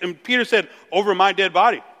Peter said, "Over my dead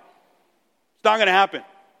body." It's not going to happen.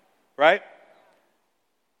 Right?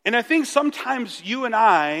 And I think sometimes you and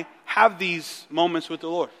I have these moments with the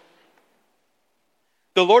Lord.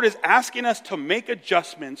 The Lord is asking us to make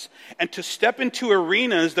adjustments and to step into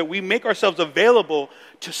arenas that we make ourselves available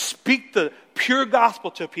to speak the pure gospel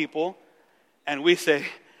to people. And we say,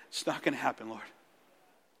 "It's not going to happen, Lord.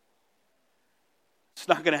 It's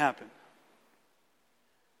not going to happen.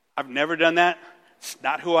 I've never done that. It's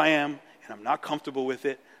not who I am, and I'm not comfortable with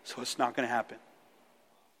it, so it's not going to happen."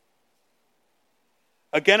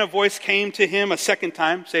 Again, a voice came to him a second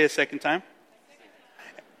time. Say a second time.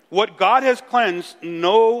 "What God has cleansed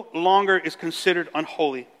no longer is considered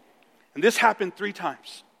unholy." And this happened 3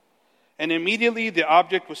 times. And immediately the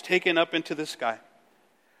object was taken up into the sky.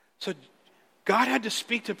 So God had to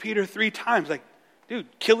speak to Peter 3 times. Like,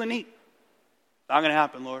 "Dude, kill and eat." "Not going to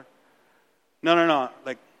happen, Lord." No.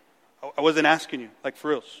 Like, I wasn't asking you. Like, for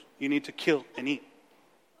reals. You need to kill and eat.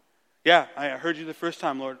 "Yeah, I heard you the first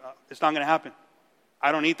time, Lord. It's not going to happen.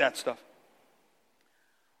 I don't eat that stuff."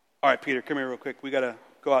 "All right, Peter, come here real quick. We got to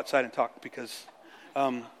go outside and talk because,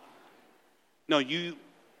 no, you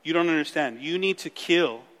don't understand. You need to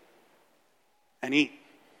kill and eat.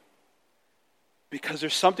 Because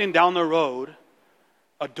there's something down the road,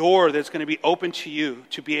 a door that's going to be open to you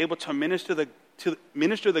to be able to minister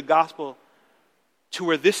the gospel to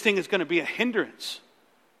where this thing is going to be a hindrance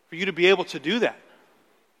for you to be able to do that.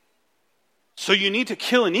 So you need to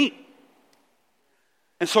kill and eat."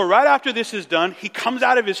 And so right after this is done, he comes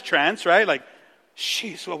out of his trance, right? Like,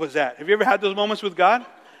 jeez, what was that? Have you ever had those moments with God?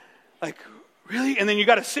 Like, really? And then you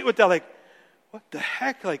got to sit with that, like, what the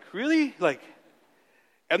heck? Like, really? Like,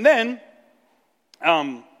 and then,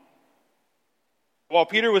 while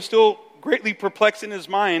Peter was still greatly perplexed in his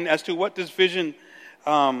mind as to what the vision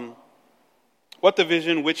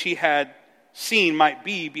which he had seen might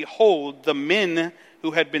be, behold, the men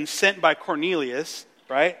who had been sent by Cornelius,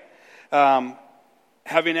 right?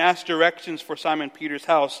 Having asked directions for Simon Peter's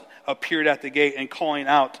house, appeared at the gate and calling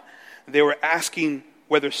out. They were asking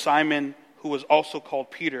whether Simon, who was also called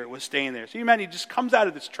Peter, was staying there. So you imagine he just comes out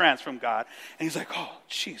of this trance from God, and he's like, "Oh,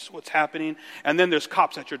 jeez, what's happening?" And then there's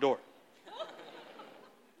cops at your door.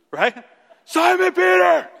 right? Simon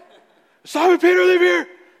Peter, leave here.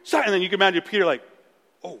 And then you can imagine Peter like,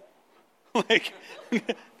 oh, like,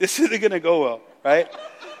 this isn't going to go well, right?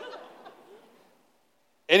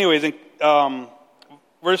 Anyways, in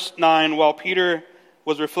verse 9, while Peter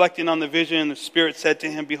was reflecting on the vision, the Spirit said to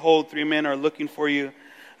him, behold, 3 men are looking for you,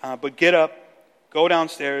 but get up, go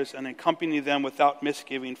downstairs, and accompany them without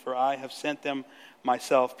misgiving, for I have sent them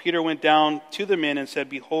myself. Peter went down to the men and said,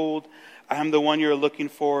 behold, I am the one you are looking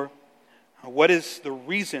for. What is the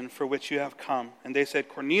reason for which you have come? And they said,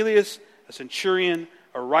 Cornelius, a centurion,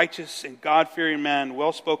 a righteous and God-fearing man,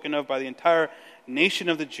 well spoken of by the entire nation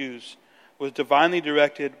of the Jews, was divinely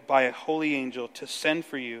directed by a holy angel to send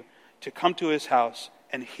for you to come to his house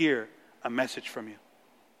and hear a message from you.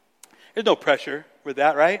 There's no pressure with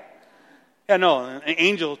that, right? Yeah, no, an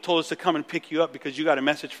angel told us to come and pick you up because you got a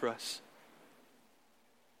message for us.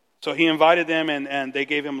 So he invited them and they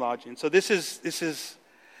gave him lodging. So this is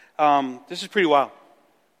pretty wild.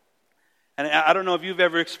 And I don't know if you've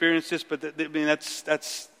ever experienced this, but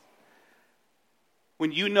that's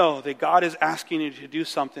when you know that God is asking you to do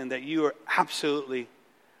something that you are absolutely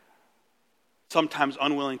sometimes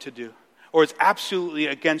unwilling to do, or it's absolutely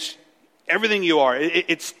against everything you are.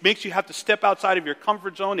 It makes you have to step outside of your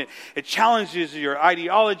comfort zone. It challenges your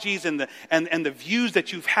ideologies and the views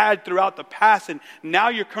that you've had throughout the past, and now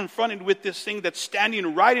you're confronted with this thing that's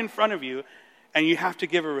standing right in front of you, and you have to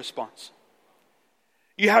give a response.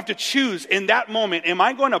 You have to choose in that moment, am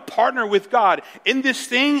I going to partner with God in this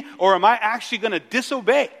thing, or am I actually going to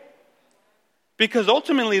disobey? Because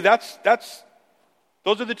ultimately, those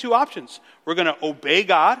are the two options. We're going to obey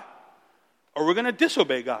God, or we're going to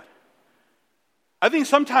disobey God. I think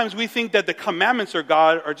sometimes we think that the commandments of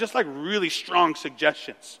God are just like really strong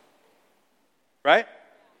suggestions. Right?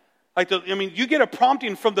 You get a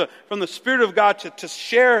prompting from the Spirit of God to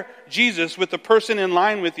share Jesus with the person in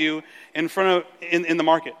line with you in the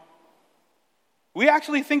market. We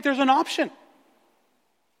actually think there's an option,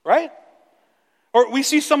 right? Or we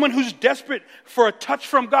see someone who's desperate for a touch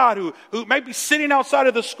from God, who might be sitting outside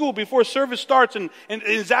of the school before service starts and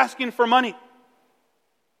is asking for money.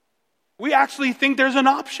 We actually think there's an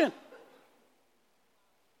option.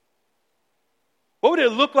 What would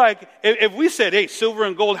it look like if we said, hey, silver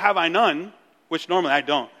and gold have I none, which normally I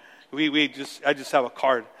don't. I just have a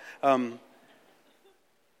card. But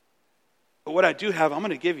what I do have, I'm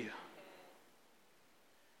going to give you.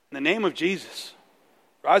 In the name of Jesus,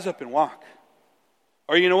 rise up and walk.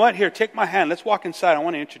 Or you know what? Here, take my hand. Let's walk inside. I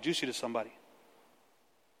want to introduce you to somebody.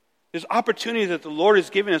 There's opportunities that the Lord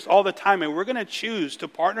is giving us all the time, and we're going to choose to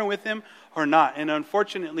partner with Him or not. And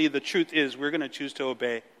unfortunately, the truth is we're going to choose to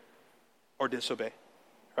obey or disobey,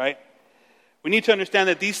 right? We need to understand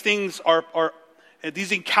that these things are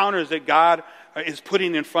these encounters that God is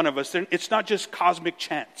putting in front of us. It's not just cosmic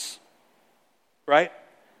chance, right?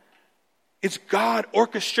 It's God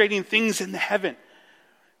orchestrating things in the heaven.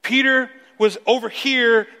 Peter was over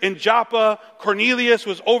here in Joppa. Cornelius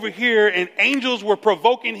was over here, and angels were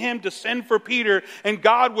provoking him to send for Peter. And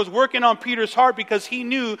God was working on Peter's heart because he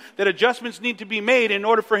knew that adjustments need to be made in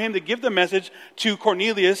order for him to give the message to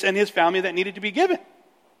Cornelius and his family that needed to be given.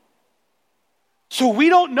 So we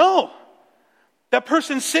don't know. That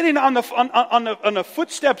person sitting on the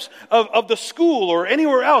footsteps of the school or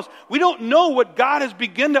anywhere else, we don't know what God has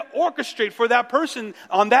begun to orchestrate for that person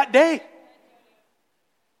on that day.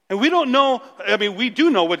 And we don't know, we do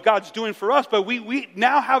know what God's doing for us, but we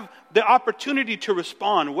now have the opportunity to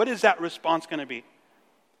respond. What is that response going to be?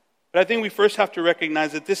 But I think we first have to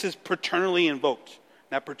recognize that this is paternally invoked.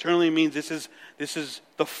 That paternally means this is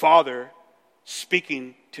the father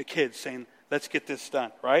speaking to kids, saying, let's get this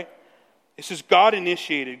done, right? This is God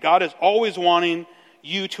initiated. God is always wanting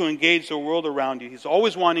you to engage the world around you. He's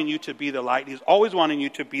always wanting you to be the light. He's always wanting you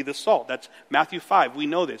to be the salt. That's Matthew 5. We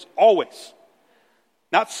know this. Always.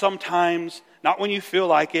 Not sometimes, not when you feel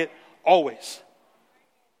like it, always.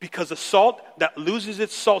 Because a salt that loses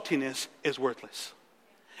its saltiness is worthless.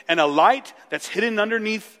 And a light that's hidden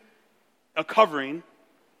underneath a covering,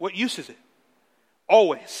 what use is it?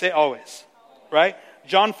 Always. Say always. Right?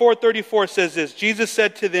 John 4:34 says this. Jesus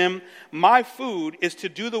said to them, my food is to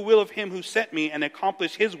do the will of him who sent me and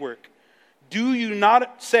accomplish his work. Do you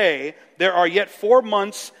not say, there are yet 4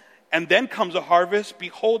 months and then comes a harvest?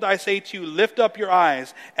 Behold, I say to you, lift up your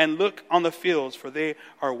eyes and look on the fields, for they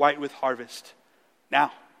are white with harvest.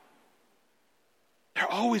 Now,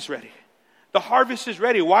 they're always ready. The harvest is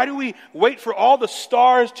ready. Why do we wait for all the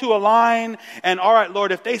stars to align? And all right,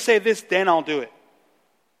 Lord, if they say this, then I'll do it.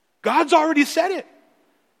 God's already said it.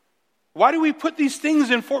 Why do we put these things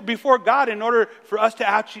before God in order for us to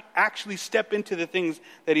actually step into the things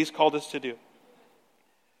that He's called us to do?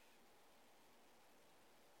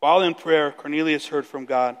 While in prayer, Cornelius heard from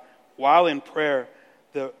God. While in prayer,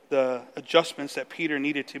 the adjustments that Peter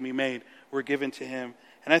needed to be made were given to him.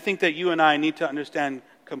 And I think that you and I need to understand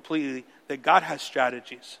completely that God has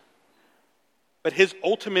strategies. But his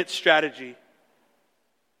ultimate strategy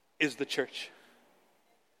is the church.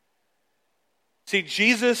 See,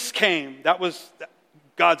 Jesus came. That was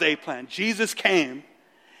God's A plan. Jesus came,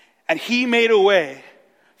 and he made a way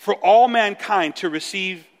for all mankind to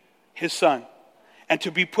receive his son and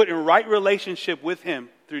to be put in right relationship with him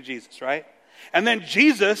through Jesus, right? And then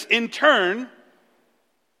Jesus, in turn,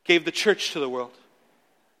 gave the church to the world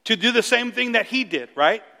to do the same thing that he did,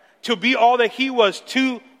 right? To be all that he was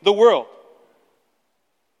to the world.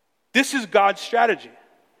 This is God's strategy.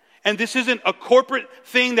 And this isn't a corporate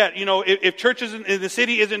thing that, if churches in the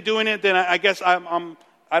city isn't doing it, then I guess I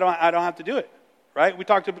don't have to do it, right? We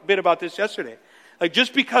talked a bit about this yesterday. Like,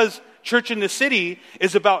 just because church in the city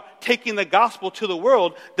is about taking the gospel to the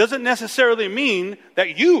world doesn't necessarily mean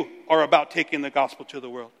that you are about taking the gospel to the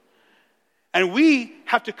world. And we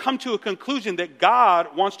have to come to a conclusion that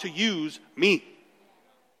God wants to use me.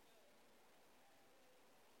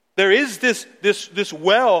 There is this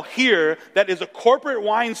well here that is a corporate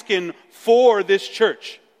wineskin for this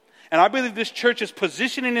church. And I believe this church is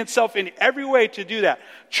positioning itself in every way to do that.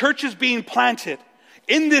 Churches being planted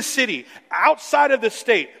in this city, outside of the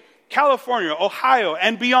state, California, Ohio,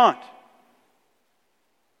 and beyond.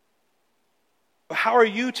 But how are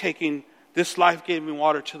you taking this life-giving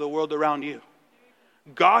water to the world around you?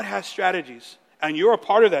 God has strategies, and you're a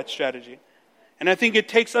part of that strategy. And I think it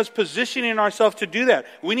takes us positioning ourselves to do that.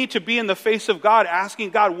 We need to be in the face of God, asking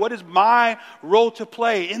God, what is my role to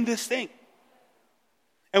play in this thing?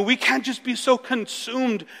 And we can't just be so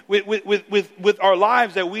consumed with our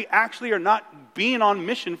lives that we actually are not being on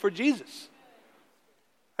mission for Jesus.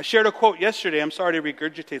 I shared a quote yesterday. I'm sorry to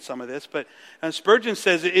regurgitate some of this, but Spurgeon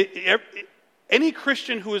says, any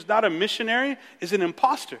Christian who is not a missionary is an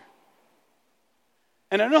imposter.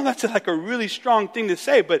 And I know that's like a really strong thing to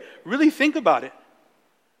say, but really think about it.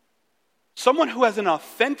 Someone who has an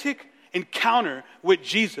authentic encounter with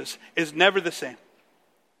Jesus is never the same.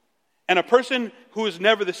 And a person who is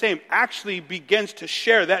never the same actually begins to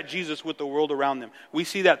share that Jesus with the world around them. We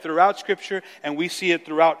see that throughout Scripture, and we see it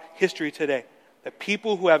throughout history today. That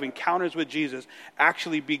people who have encounters with Jesus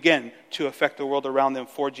actually begin to affect the world around them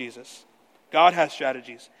for Jesus. God has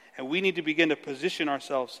strategies, and we need to begin to position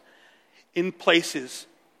ourselves in places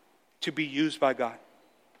to be used by God.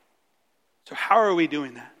 So how are we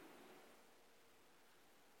doing that?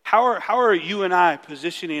 How are you and I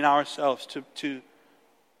positioning ourselves to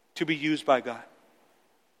be used by God?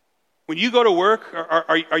 When you go to work,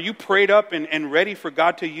 are you prayed up and ready for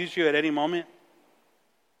God to use you at any moment?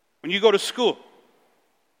 When you go to school,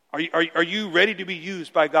 are you ready to be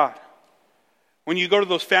used by God? When you go to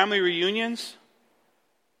those family reunions,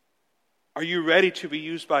 are you ready to be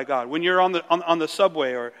used by God? When you're on the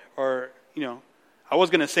subway or I was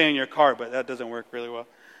going to say in your car, but that doesn't work really well.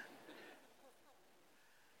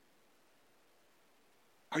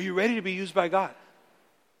 Are you ready to be used by God?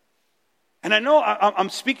 And I know I'm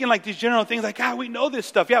speaking like these general things like, we know this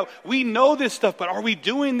stuff. Yeah, we know this stuff, but are we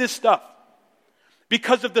doing this stuff?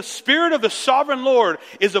 Because if the Spirit of the Sovereign Lord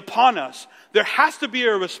is upon us, there has to be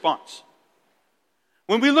a response.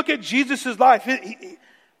 When we look at Jesus' life,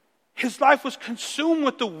 his life was consumed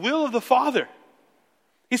with the will of the Father.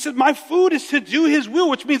 He said, my food is to do his will,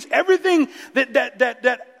 which means everything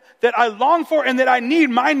that I long for and that I need,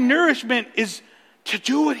 my nourishment is to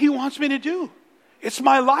do what he wants me to do. It's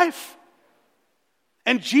my life.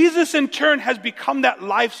 And Jesus, in turn, has become that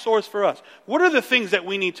life source for us. What are the things that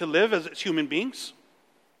we need to live as human beings?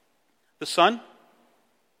 The sun,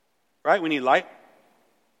 right? We need light.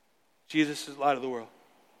 Jesus is the light of the world.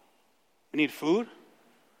 We need food.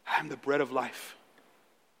 I am the bread of life.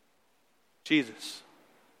 Jesus.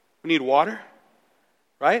 We need water,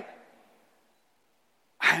 right?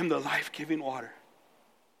 I am the life-giving water.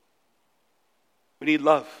 We need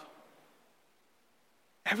love.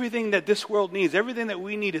 Everything that this world needs, everything that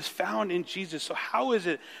we need is found in Jesus. So how is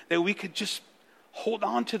it that we could just hold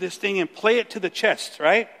on to this thing and play it to the chest,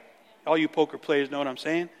 right? All you poker players know what I'm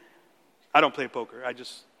saying. I don't play poker. I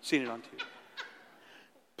just seen it on TV.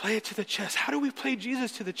 Play it to the chest. How do we play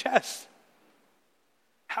Jesus to the chest?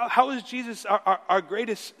 How is Jesus our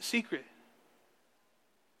greatest secret?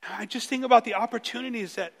 I just think about the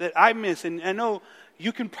opportunities that I miss. And I know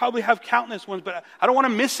you can probably have countless ones, but I don't want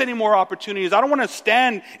to miss any more opportunities. I don't want to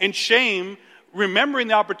stand in shame remembering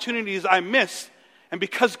the opportunities I missed. And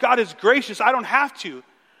because God is gracious, I don't have to.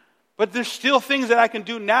 But there's still things that I can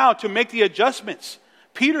do now to make the adjustments.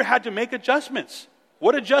 Peter had to make adjustments.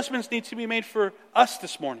 What adjustments need to be made for us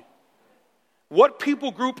this morning? What people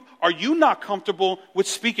group are you not comfortable with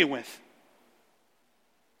speaking with?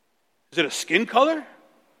 Is it a skin color?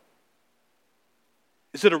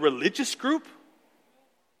 Is it a religious group?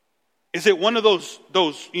 Is it one of those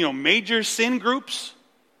major sin groups?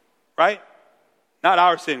 Right? Not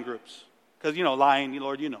our sin groups. Because, lying,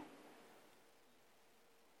 Lord, you know.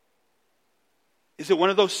 Is it one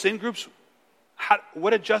of those sin groups?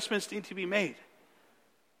 What adjustments need to be made?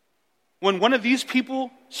 When one of these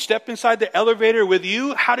people step inside the elevator with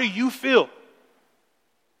you, how do you feel?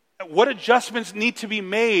 What adjustments need to be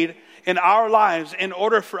made in our lives in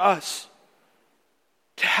order for us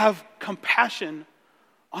to have compassion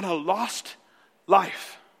on a lost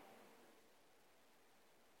life?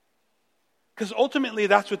 Because ultimately,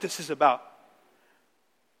 that's what this is about.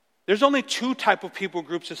 There's only two type of people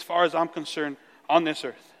groups as far as I'm concerned on this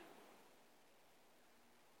earth.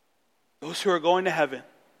 Those who are going to heaven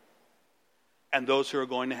and those who are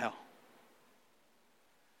going to hell.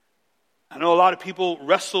 I know a lot of people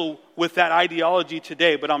wrestle with that ideology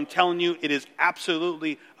today, but I'm telling you, it is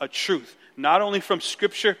absolutely a truth. Not only from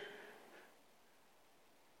Scripture,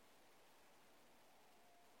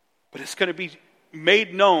 but it's going to be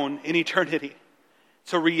made known in eternity.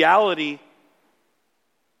 It's a reality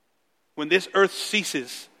when this earth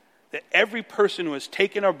ceases, that every person who has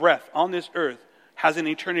taken a breath on this earth has an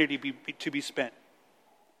eternity to be spent.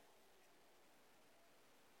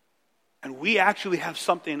 And we actually have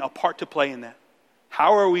a part to play in that.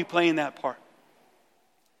 How are we playing that part?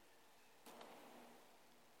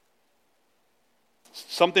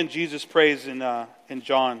 Something Jesus prays in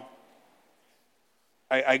John.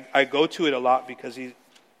 I go to it a lot because in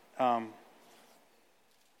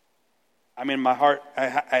my heart,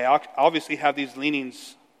 I obviously have these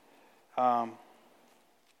leanings.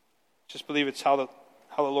 Just believe it's how the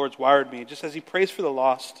Lord's wired me. Just as he prays for the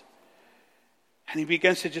lost, and he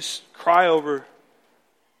begins to just cry over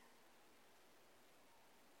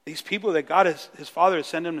these people that God, his Father, has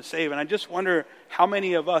sent him to save. And I just wonder how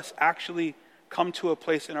many of us actually come to a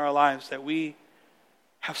place in our lives that we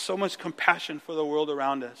have so much compassion for the world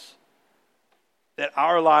around us that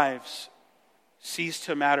our lives cease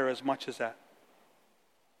to matter as much as that.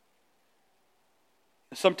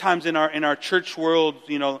 Sometimes in our church world,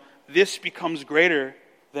 this becomes greater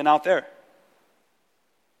than out there.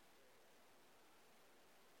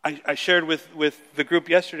 I shared with the group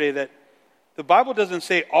yesterday that the Bible doesn't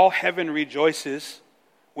say all heaven rejoices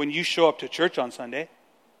when you show up to church on Sunday.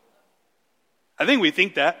 I think we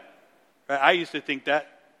think that. Right? I used to think that.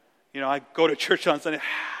 I go to church on Sunday.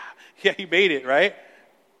 Yeah, he made it, right?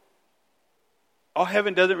 All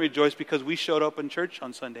heaven doesn't rejoice because we showed up in church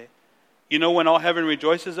on Sunday. You know when all heaven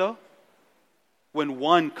rejoices, though? When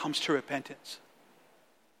one comes to repentance.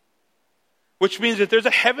 Which means that there's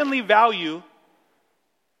a heavenly value,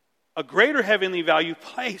 a greater heavenly value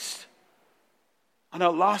placed on a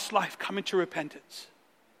lost life coming to repentance.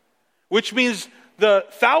 Which means the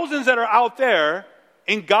thousands that are out there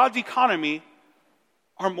in God's economy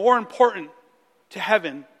are more important to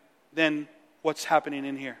heaven than what's happening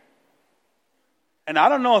in here. And I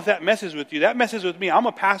don't know if that messes with you. That messes with me. I'm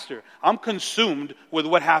a pastor. I'm consumed with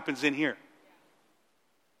what happens in here.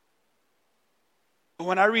 But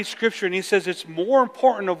when I read Scripture and he says it's more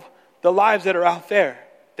important of the lives that are out there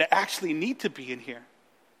that actually need to be in here,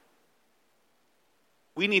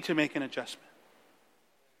 we need to make an adjustment.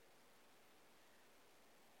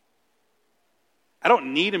 I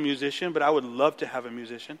don't need a musician, but I would love to have a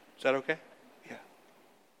musician. Is that okay? Yeah.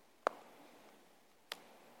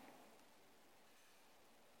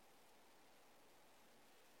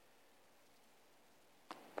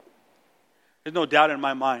 There's no doubt in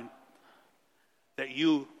my mind that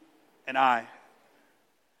you and I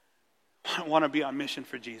want to be on mission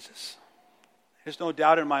for Jesus. There's no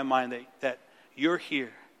doubt in my mind that you're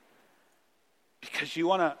here because you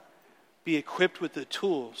want to be equipped with the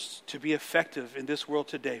tools to be effective in this world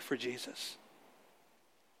today for Jesus.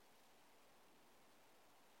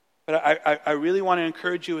 But I really want to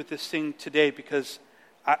encourage you with this thing today because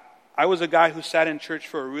I was a guy who sat in church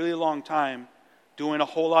for a really long time doing a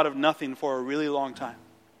whole lot of nothing for a really long time.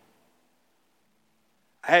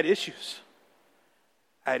 I had issues.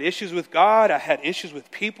 I had issues with God. I had issues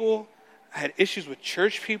with people. I had issues with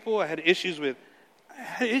church people. I had issues.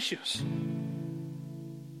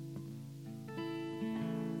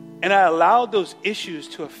 And I allowed those issues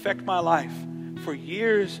to affect my life for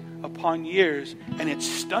years upon years, and it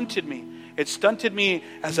stunted me. It stunted me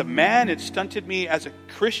as a man. It stunted me as a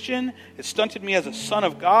Christian. It stunted me as a son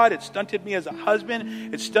of God. It stunted me as a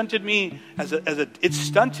husband. It stunted me it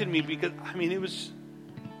stunted me because, it was...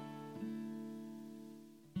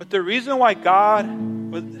 But the reason why God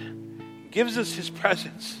gives us his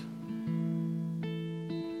presence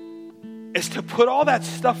is to put all that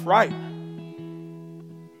stuff right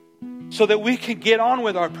so that we can get on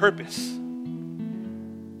with our purpose.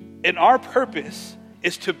 And our purpose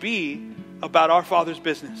is to be about our Father's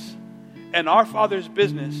business. And our Father's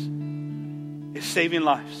business is saving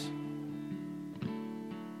lives.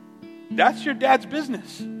 That's your dad's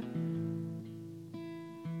business.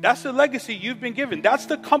 That's the legacy you've been given. That's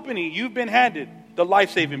the company you've been handed, the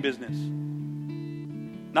life-saving business.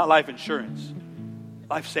 Not life insurance,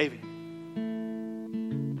 life-saving.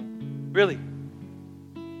 Really.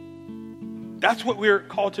 That's what we're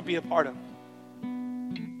called to be a part of.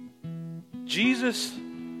 Jesus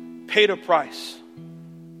paid a price,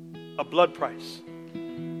 a blood price.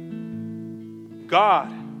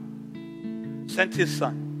 God sent his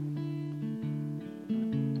son.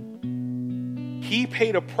 He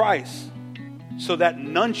paid a price so that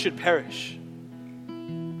none should perish.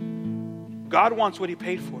 God wants what he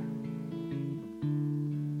paid for.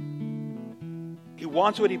 He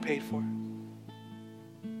wants what he paid for.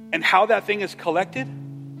 And how that thing is collected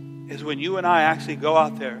is when you and I actually go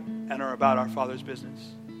out there and are about our Father's business.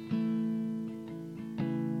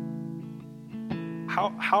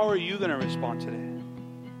 How are you going to respond today?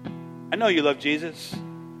 I know you love Jesus.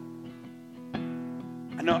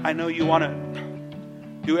 I know you want to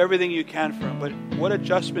do everything you can for him, but what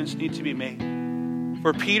adjustments need to be made?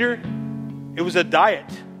 For Peter, it was a diet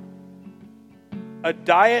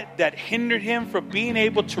that hindered him from being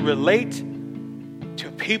able to relate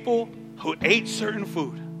to people who ate certain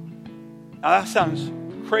food. Now that sounds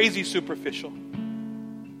crazy superficial.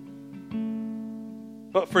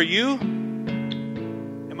 But for you,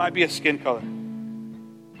 it might be a skin color.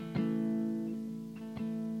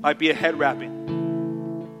 Might be a head wrapping.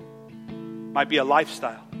 Might be a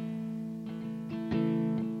lifestyle.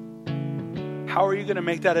 How are you going to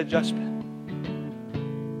make that adjustment?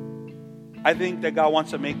 I think that God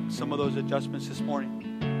wants to make some of those adjustments this morning.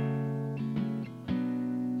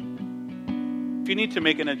 If you need to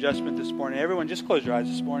make an adjustment this morning, everyone just close your eyes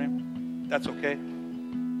this morning. That's okay.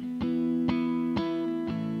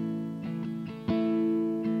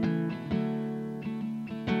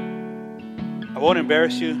 I won't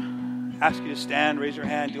embarrass you, ask you to stand, raise your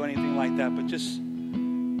hand, do anything like that, but just,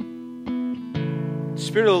 the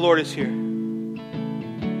Spirit of the Lord is here.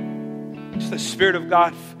 Just the Spirit of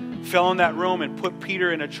God fell in that room and put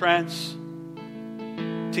Peter in a trance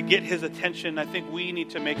to get his attention. I think we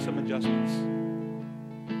need to make some adjustments.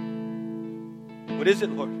 What is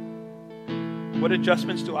it, Lord? What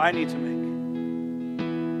adjustments do I need to make?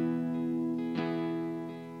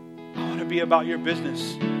 I want to be about your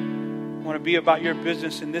business. I want to be about your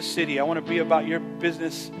business in this city. I want to be about your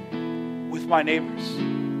business with my neighbors.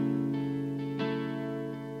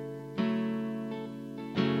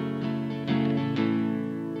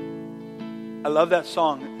 I love that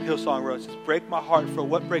song Hillsong wrote. It says, break my heart for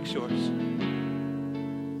what breaks yours.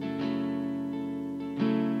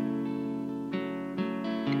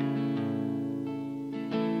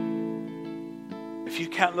 If you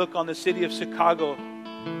can't look on the city of Chicago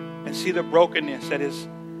and see the brokenness that is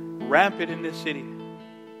rampant in this city,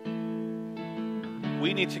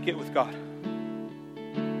 we need to get with God.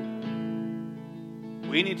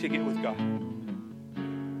 We need to get with God.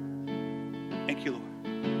 Thank you, Lord.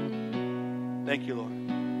 Thank you, Lord.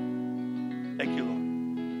 Thank you, Lord.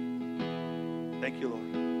 Thank you, Lord.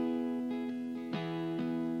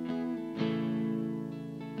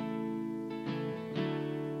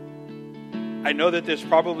 I know that there's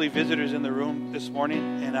probably visitors in the room this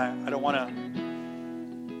morning, and I don't want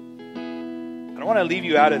to leave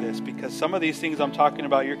you out of this, because some of these things I'm talking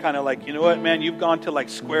about, you're kind of like, you know what, man, you've gone to like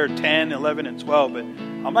square 10, 11, and 12, but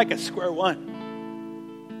I'm like at square 1.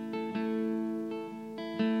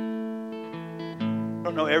 I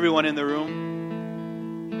don't know everyone in the room,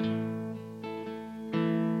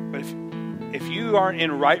 but if you aren't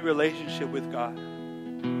in right relationship with God,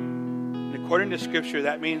 and according to Scripture,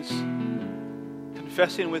 that means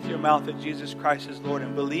confessing with your mouth that Jesus Christ is Lord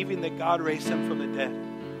and believing that God raised him from the dead.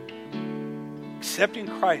 Accepting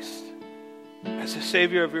Christ as the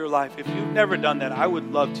Savior of your life. If you've never done that, I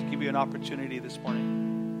would love to give you an opportunity this morning.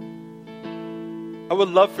 I would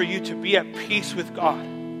love for you to be at peace with God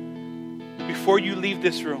before you leave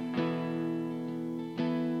this room.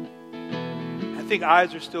 I think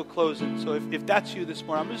eyes are still closing. So if that's you this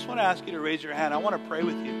morning, I just want to ask you to raise your hand. I want to pray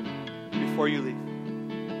with you before you leave.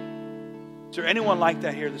 Is there anyone like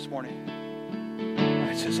that here this morning?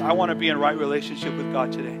 It says, I want to be in right relationship with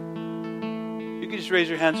God today. You can just raise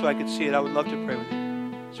your hand so I can see it. I would love to pray with you.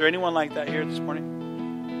 Is there anyone like that here this morning?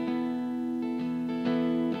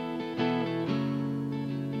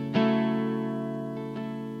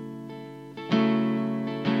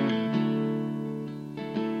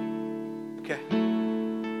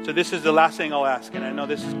 So this is the last thing I'll ask, and I know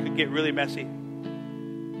this could get really messy.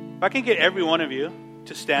 If I can get every one of you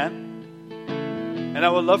to stand, and I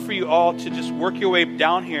would love for you all to just work your way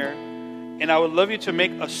down here, and I would love you to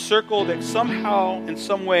make a circle that somehow, in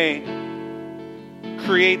some way,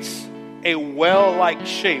 creates a well-like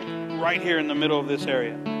shape right here in the middle of this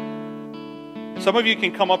area. Some of you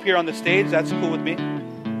can come up here on the stage. That's cool with me.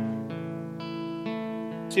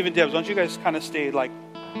 Steve and Debs, why don't you guys kind of stay like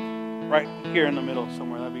right here in the middle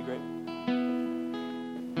somewhere? That'd be great.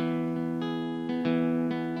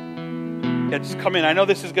 Yeah, just come in. I know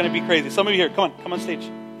this is going to be crazy. Some of you here, come on stage.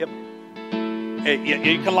 Yep. Hey, yeah,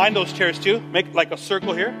 you can line those chairs too. Make like a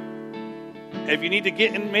circle here. If you need to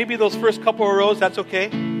get in maybe those first couple of rows, that's okay.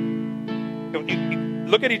 You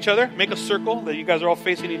look at each other. Make a circle that you guys are all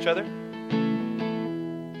facing each other.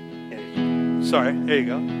 Yeah. Sorry. There you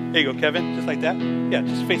go. There you go, Kevin. Just like that. Yeah,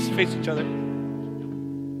 just face each other.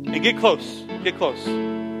 And get close. Get close.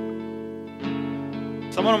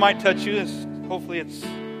 Someone might touch you. Hopefully it's...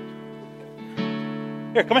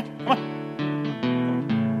 Here, come in. Come on.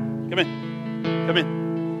 Come in.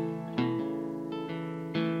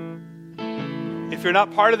 If you're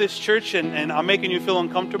not part of this church and I'm making you feel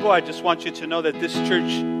uncomfortable, I just want you to know that this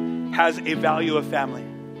church has a value of family.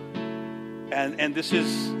 And this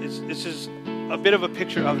is a bit of a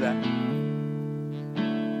picture of that.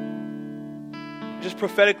 Just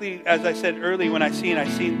prophetically, as I said early, when I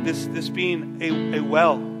seen this being a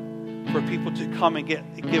well for people to come and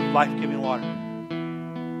give life-giving water.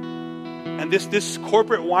 And this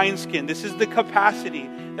corporate wineskin, this is the capacity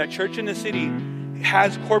that Church in the City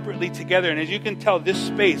has corporately together. And as you can tell, this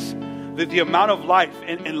space, the amount of life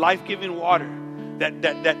and life-giving water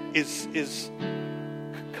that is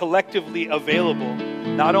collectively available,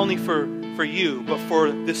 not only for you, but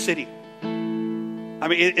for the city. I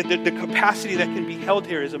mean, the capacity that can be held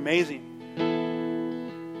here is amazing.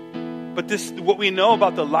 But what we know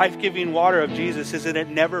about the life-giving water of Jesus is that it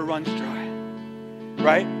never runs dry,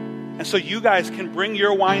 right? And so you guys can bring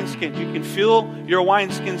your wineskins. You can fill your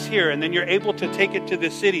wineskins here, and then you're able to take it to the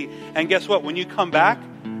city. And guess what? When you come back,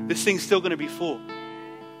 this thing's still going to be full.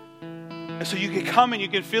 And so you can come and you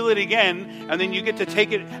can fill it again, and then you get to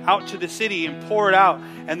take it out to the city and pour it out,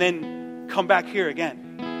 and then come back here again.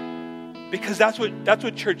 Because that's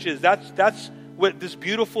what church is. That's what this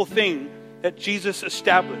beautiful thing that Jesus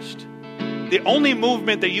established. The only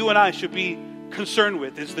movement that you and I should be concerned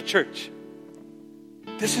with is the church.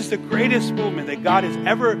 This is the greatest movement that God has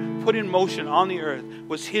ever put in motion on the earth,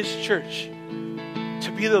 was His church.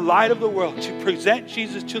 To be the light of the world, to present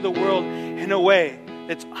Jesus to the world in a way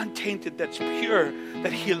that's untainted, that's pure,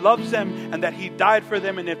 that He loves them and that He died for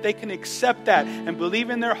them. And if they can accept that and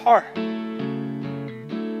believe in their heart,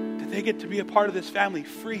 that they get to be a part of this family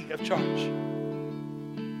free of charge.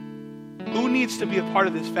 Who needs to be a part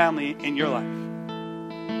of this family in your life?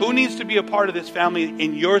 Who needs to be a part of this family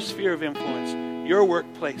in your sphere of influence? Your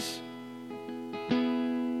workplace.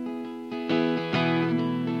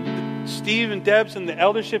 Steve and Debs and the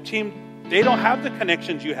eldership team, they don't have the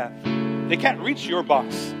connections you have. They can't reach your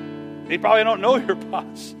boss. They probably don't know your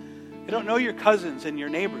boss. They don't know your cousins and your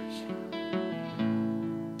neighbors.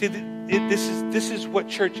 This is what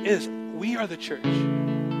church is. We are the church.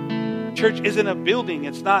 Church isn't a building.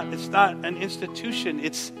 It's not an institution.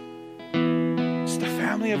 It's the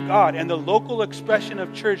family of God, and the local expression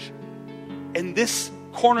of church in this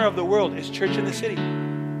corner of the world is Church in the City.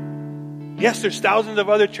 Yes, there's thousands of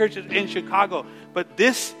other churches in Chicago, but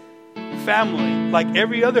this family, like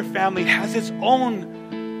every other family, has its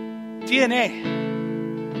own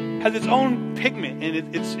DNA, has its own pigment,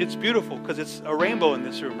 and it's beautiful because it's a rainbow in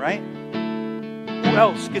this room, right? Who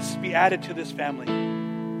else gets to be added to this family?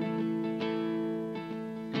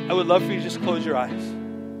 I would love for you to just close your eyes.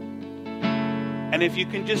 And if you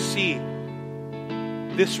can just see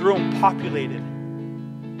this room populated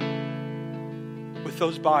with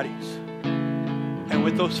those bodies and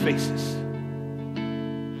with those faces.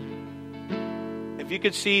 If you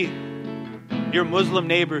could see your Muslim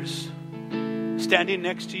neighbors standing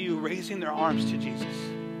next to you, raising their arms to Jesus.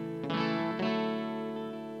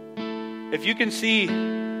 If you can see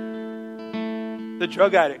the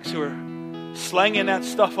drug addicts who are slanging that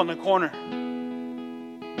stuff on the corner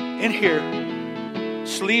in here,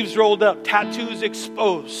 sleeves rolled up, tattoos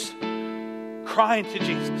exposed, crying to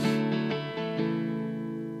Jesus.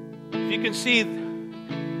 If you can see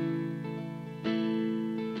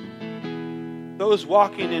those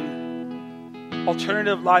walking in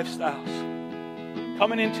alternative lifestyles,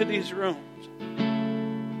 coming into these rooms,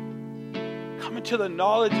 coming to the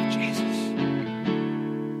knowledge of Jesus.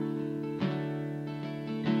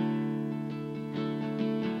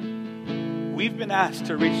 We've been asked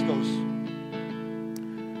to reach those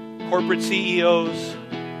corporate CEOs.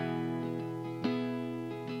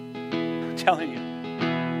 I'm telling you,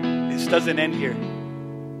 this doesn't end here.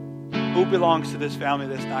 Who belongs to this family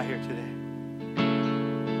that's not here today?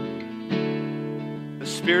 The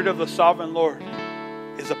Spirit of the Sovereign Lord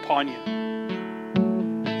is upon you.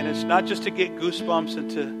 And it's not just to get goosebumps and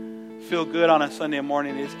to feel good on a Sunday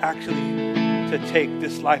morning. It's actually to take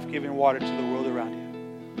this life-giving water to the world around you.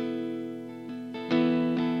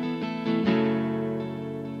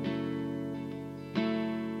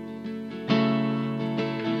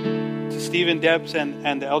 To Stephen, Debs,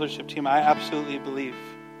 and the eldership team, I absolutely believe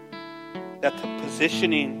that the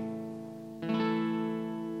positioning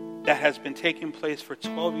that has been taking place for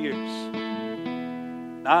 12 years,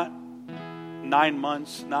 not 9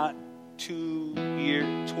 months, not 2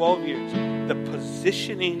 years, 12 years, the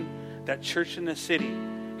positioning that Church in the City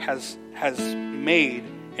has made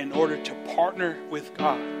in order to partner with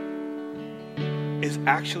God is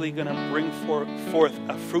actually going to bring forth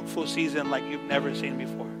a fruitful season like you've never seen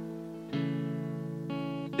before.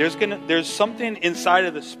 There's something inside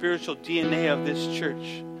of the spiritual DNA of this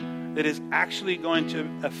church that is actually going to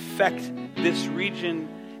affect this region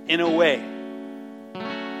in a way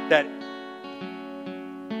that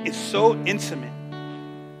is so intimate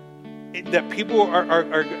that people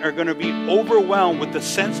are going to be overwhelmed with the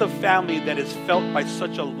sense of family that is felt by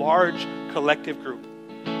such a large collective group.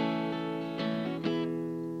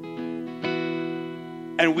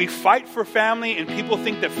 And we fight for family, and people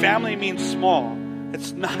think that family means small.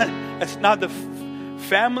 It's not. It's not. The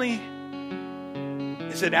family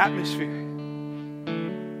is an atmosphere.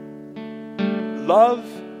 Love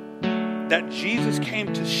that Jesus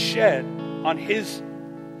came to shed on his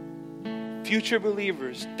future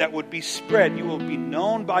believers that would be spread. You will be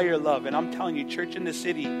known by your love. And I'm telling you, Church in the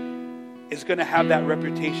City is going to have that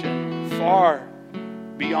reputation far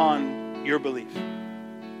beyond your belief.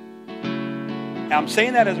 And I'm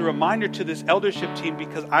saying that as a reminder to this eldership team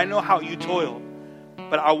because I know how you toil.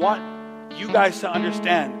 But I want you guys to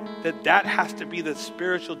understand that has to be the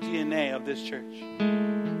spiritual DNA of this church.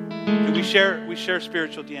 We share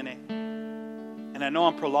spiritual DNA. And I know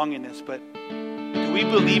I'm prolonging this, but do we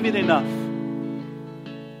believe it enough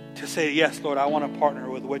to say, yes, Lord, I want to partner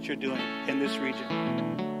with what you're doing in this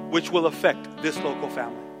region, which will affect this local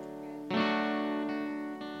family?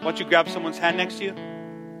 Why don't you grab someone's hand next to you?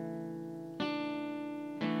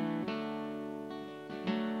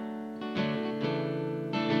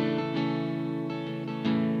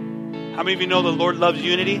 How many of you know the Lord loves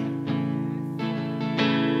unity?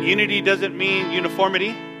 Unity doesn't mean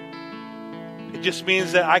uniformity. It just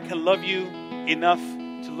means that I can love you enough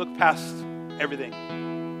to look past everything.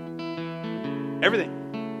 Everything.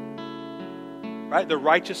 Right? The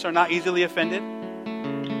righteous are not easily offended.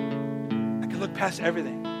 I can look past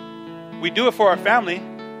everything. We do it for our family.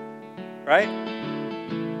 Right?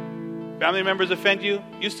 Family members offend you,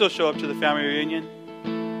 you still show up to the family reunion.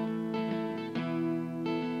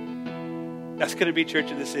 That's going to be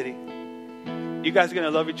Church in the City. You guys are going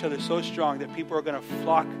to love each other so strong that people are going to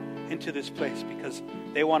flock into this place because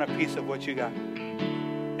they want a piece of what you got.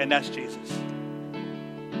 And that's Jesus.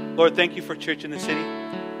 Lord, thank you for Church in the City.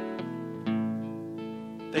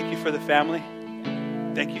 Thank you for the family.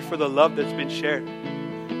 Thank you for the love that's been shared.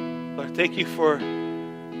 Lord, thank you for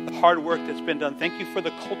the hard work that's been done. Thank you for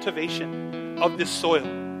the cultivation of this soil.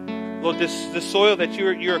 Lord, this soil that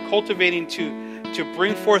you're cultivating to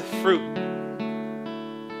bring forth fruit.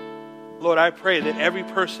 Lord, I pray that every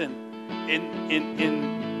person in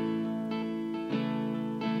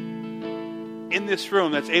this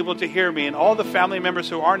room that's able to hear me and all the family members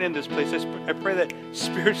who aren't in this place, I pray that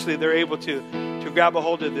spiritually they're able to grab a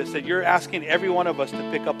hold of this, that you're asking every one of us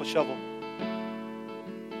to pick up a shovel.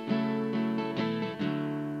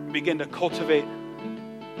 Begin to cultivate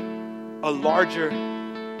a larger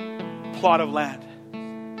plot of land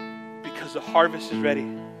because the harvest is ready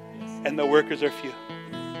and the workers are few.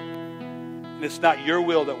 And it's not your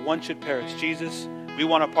will that one should perish. Jesus, we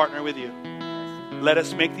want to partner with you. Let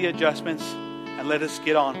us make the adjustments and let us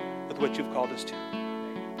get on with what you've called us to.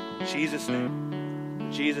 In Jesus' name.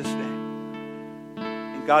 In Jesus' name.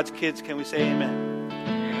 And God's kids, can we say amen?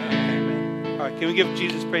 Amen. All right, can we give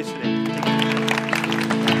Jesus praise today?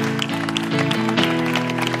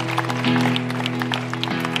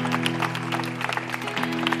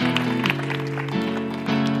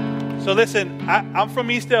 So listen, I'm from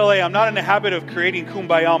East LA. I'm not in the habit of creating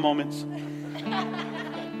kumbaya moments.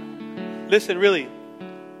 Listen, really,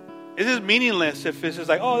 this is meaningless if it's just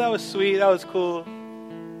like, oh, that was sweet, that was cool.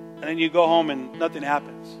 And then you go home and nothing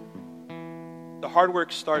happens. The hard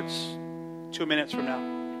work starts 2 minutes from now.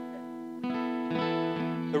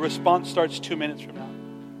 The response starts 2 minutes from now.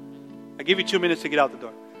 I give you 2 minutes to get out the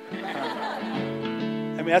door.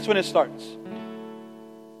 That's when it starts.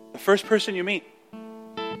 The first person you meet,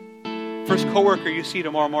 first coworker you see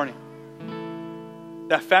tomorrow morning,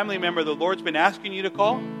 that family member the Lord's been asking you to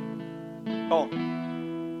call them.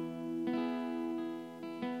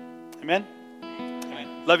 Amen?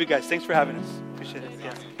 Amen. Love you guys. Thanks for having us. Appreciate it.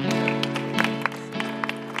 Yeah.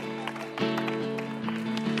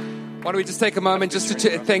 Why don't we just take a moment just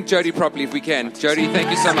to thank Jody properly if we can. Jody, thank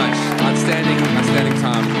you so much. Outstanding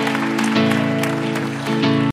time.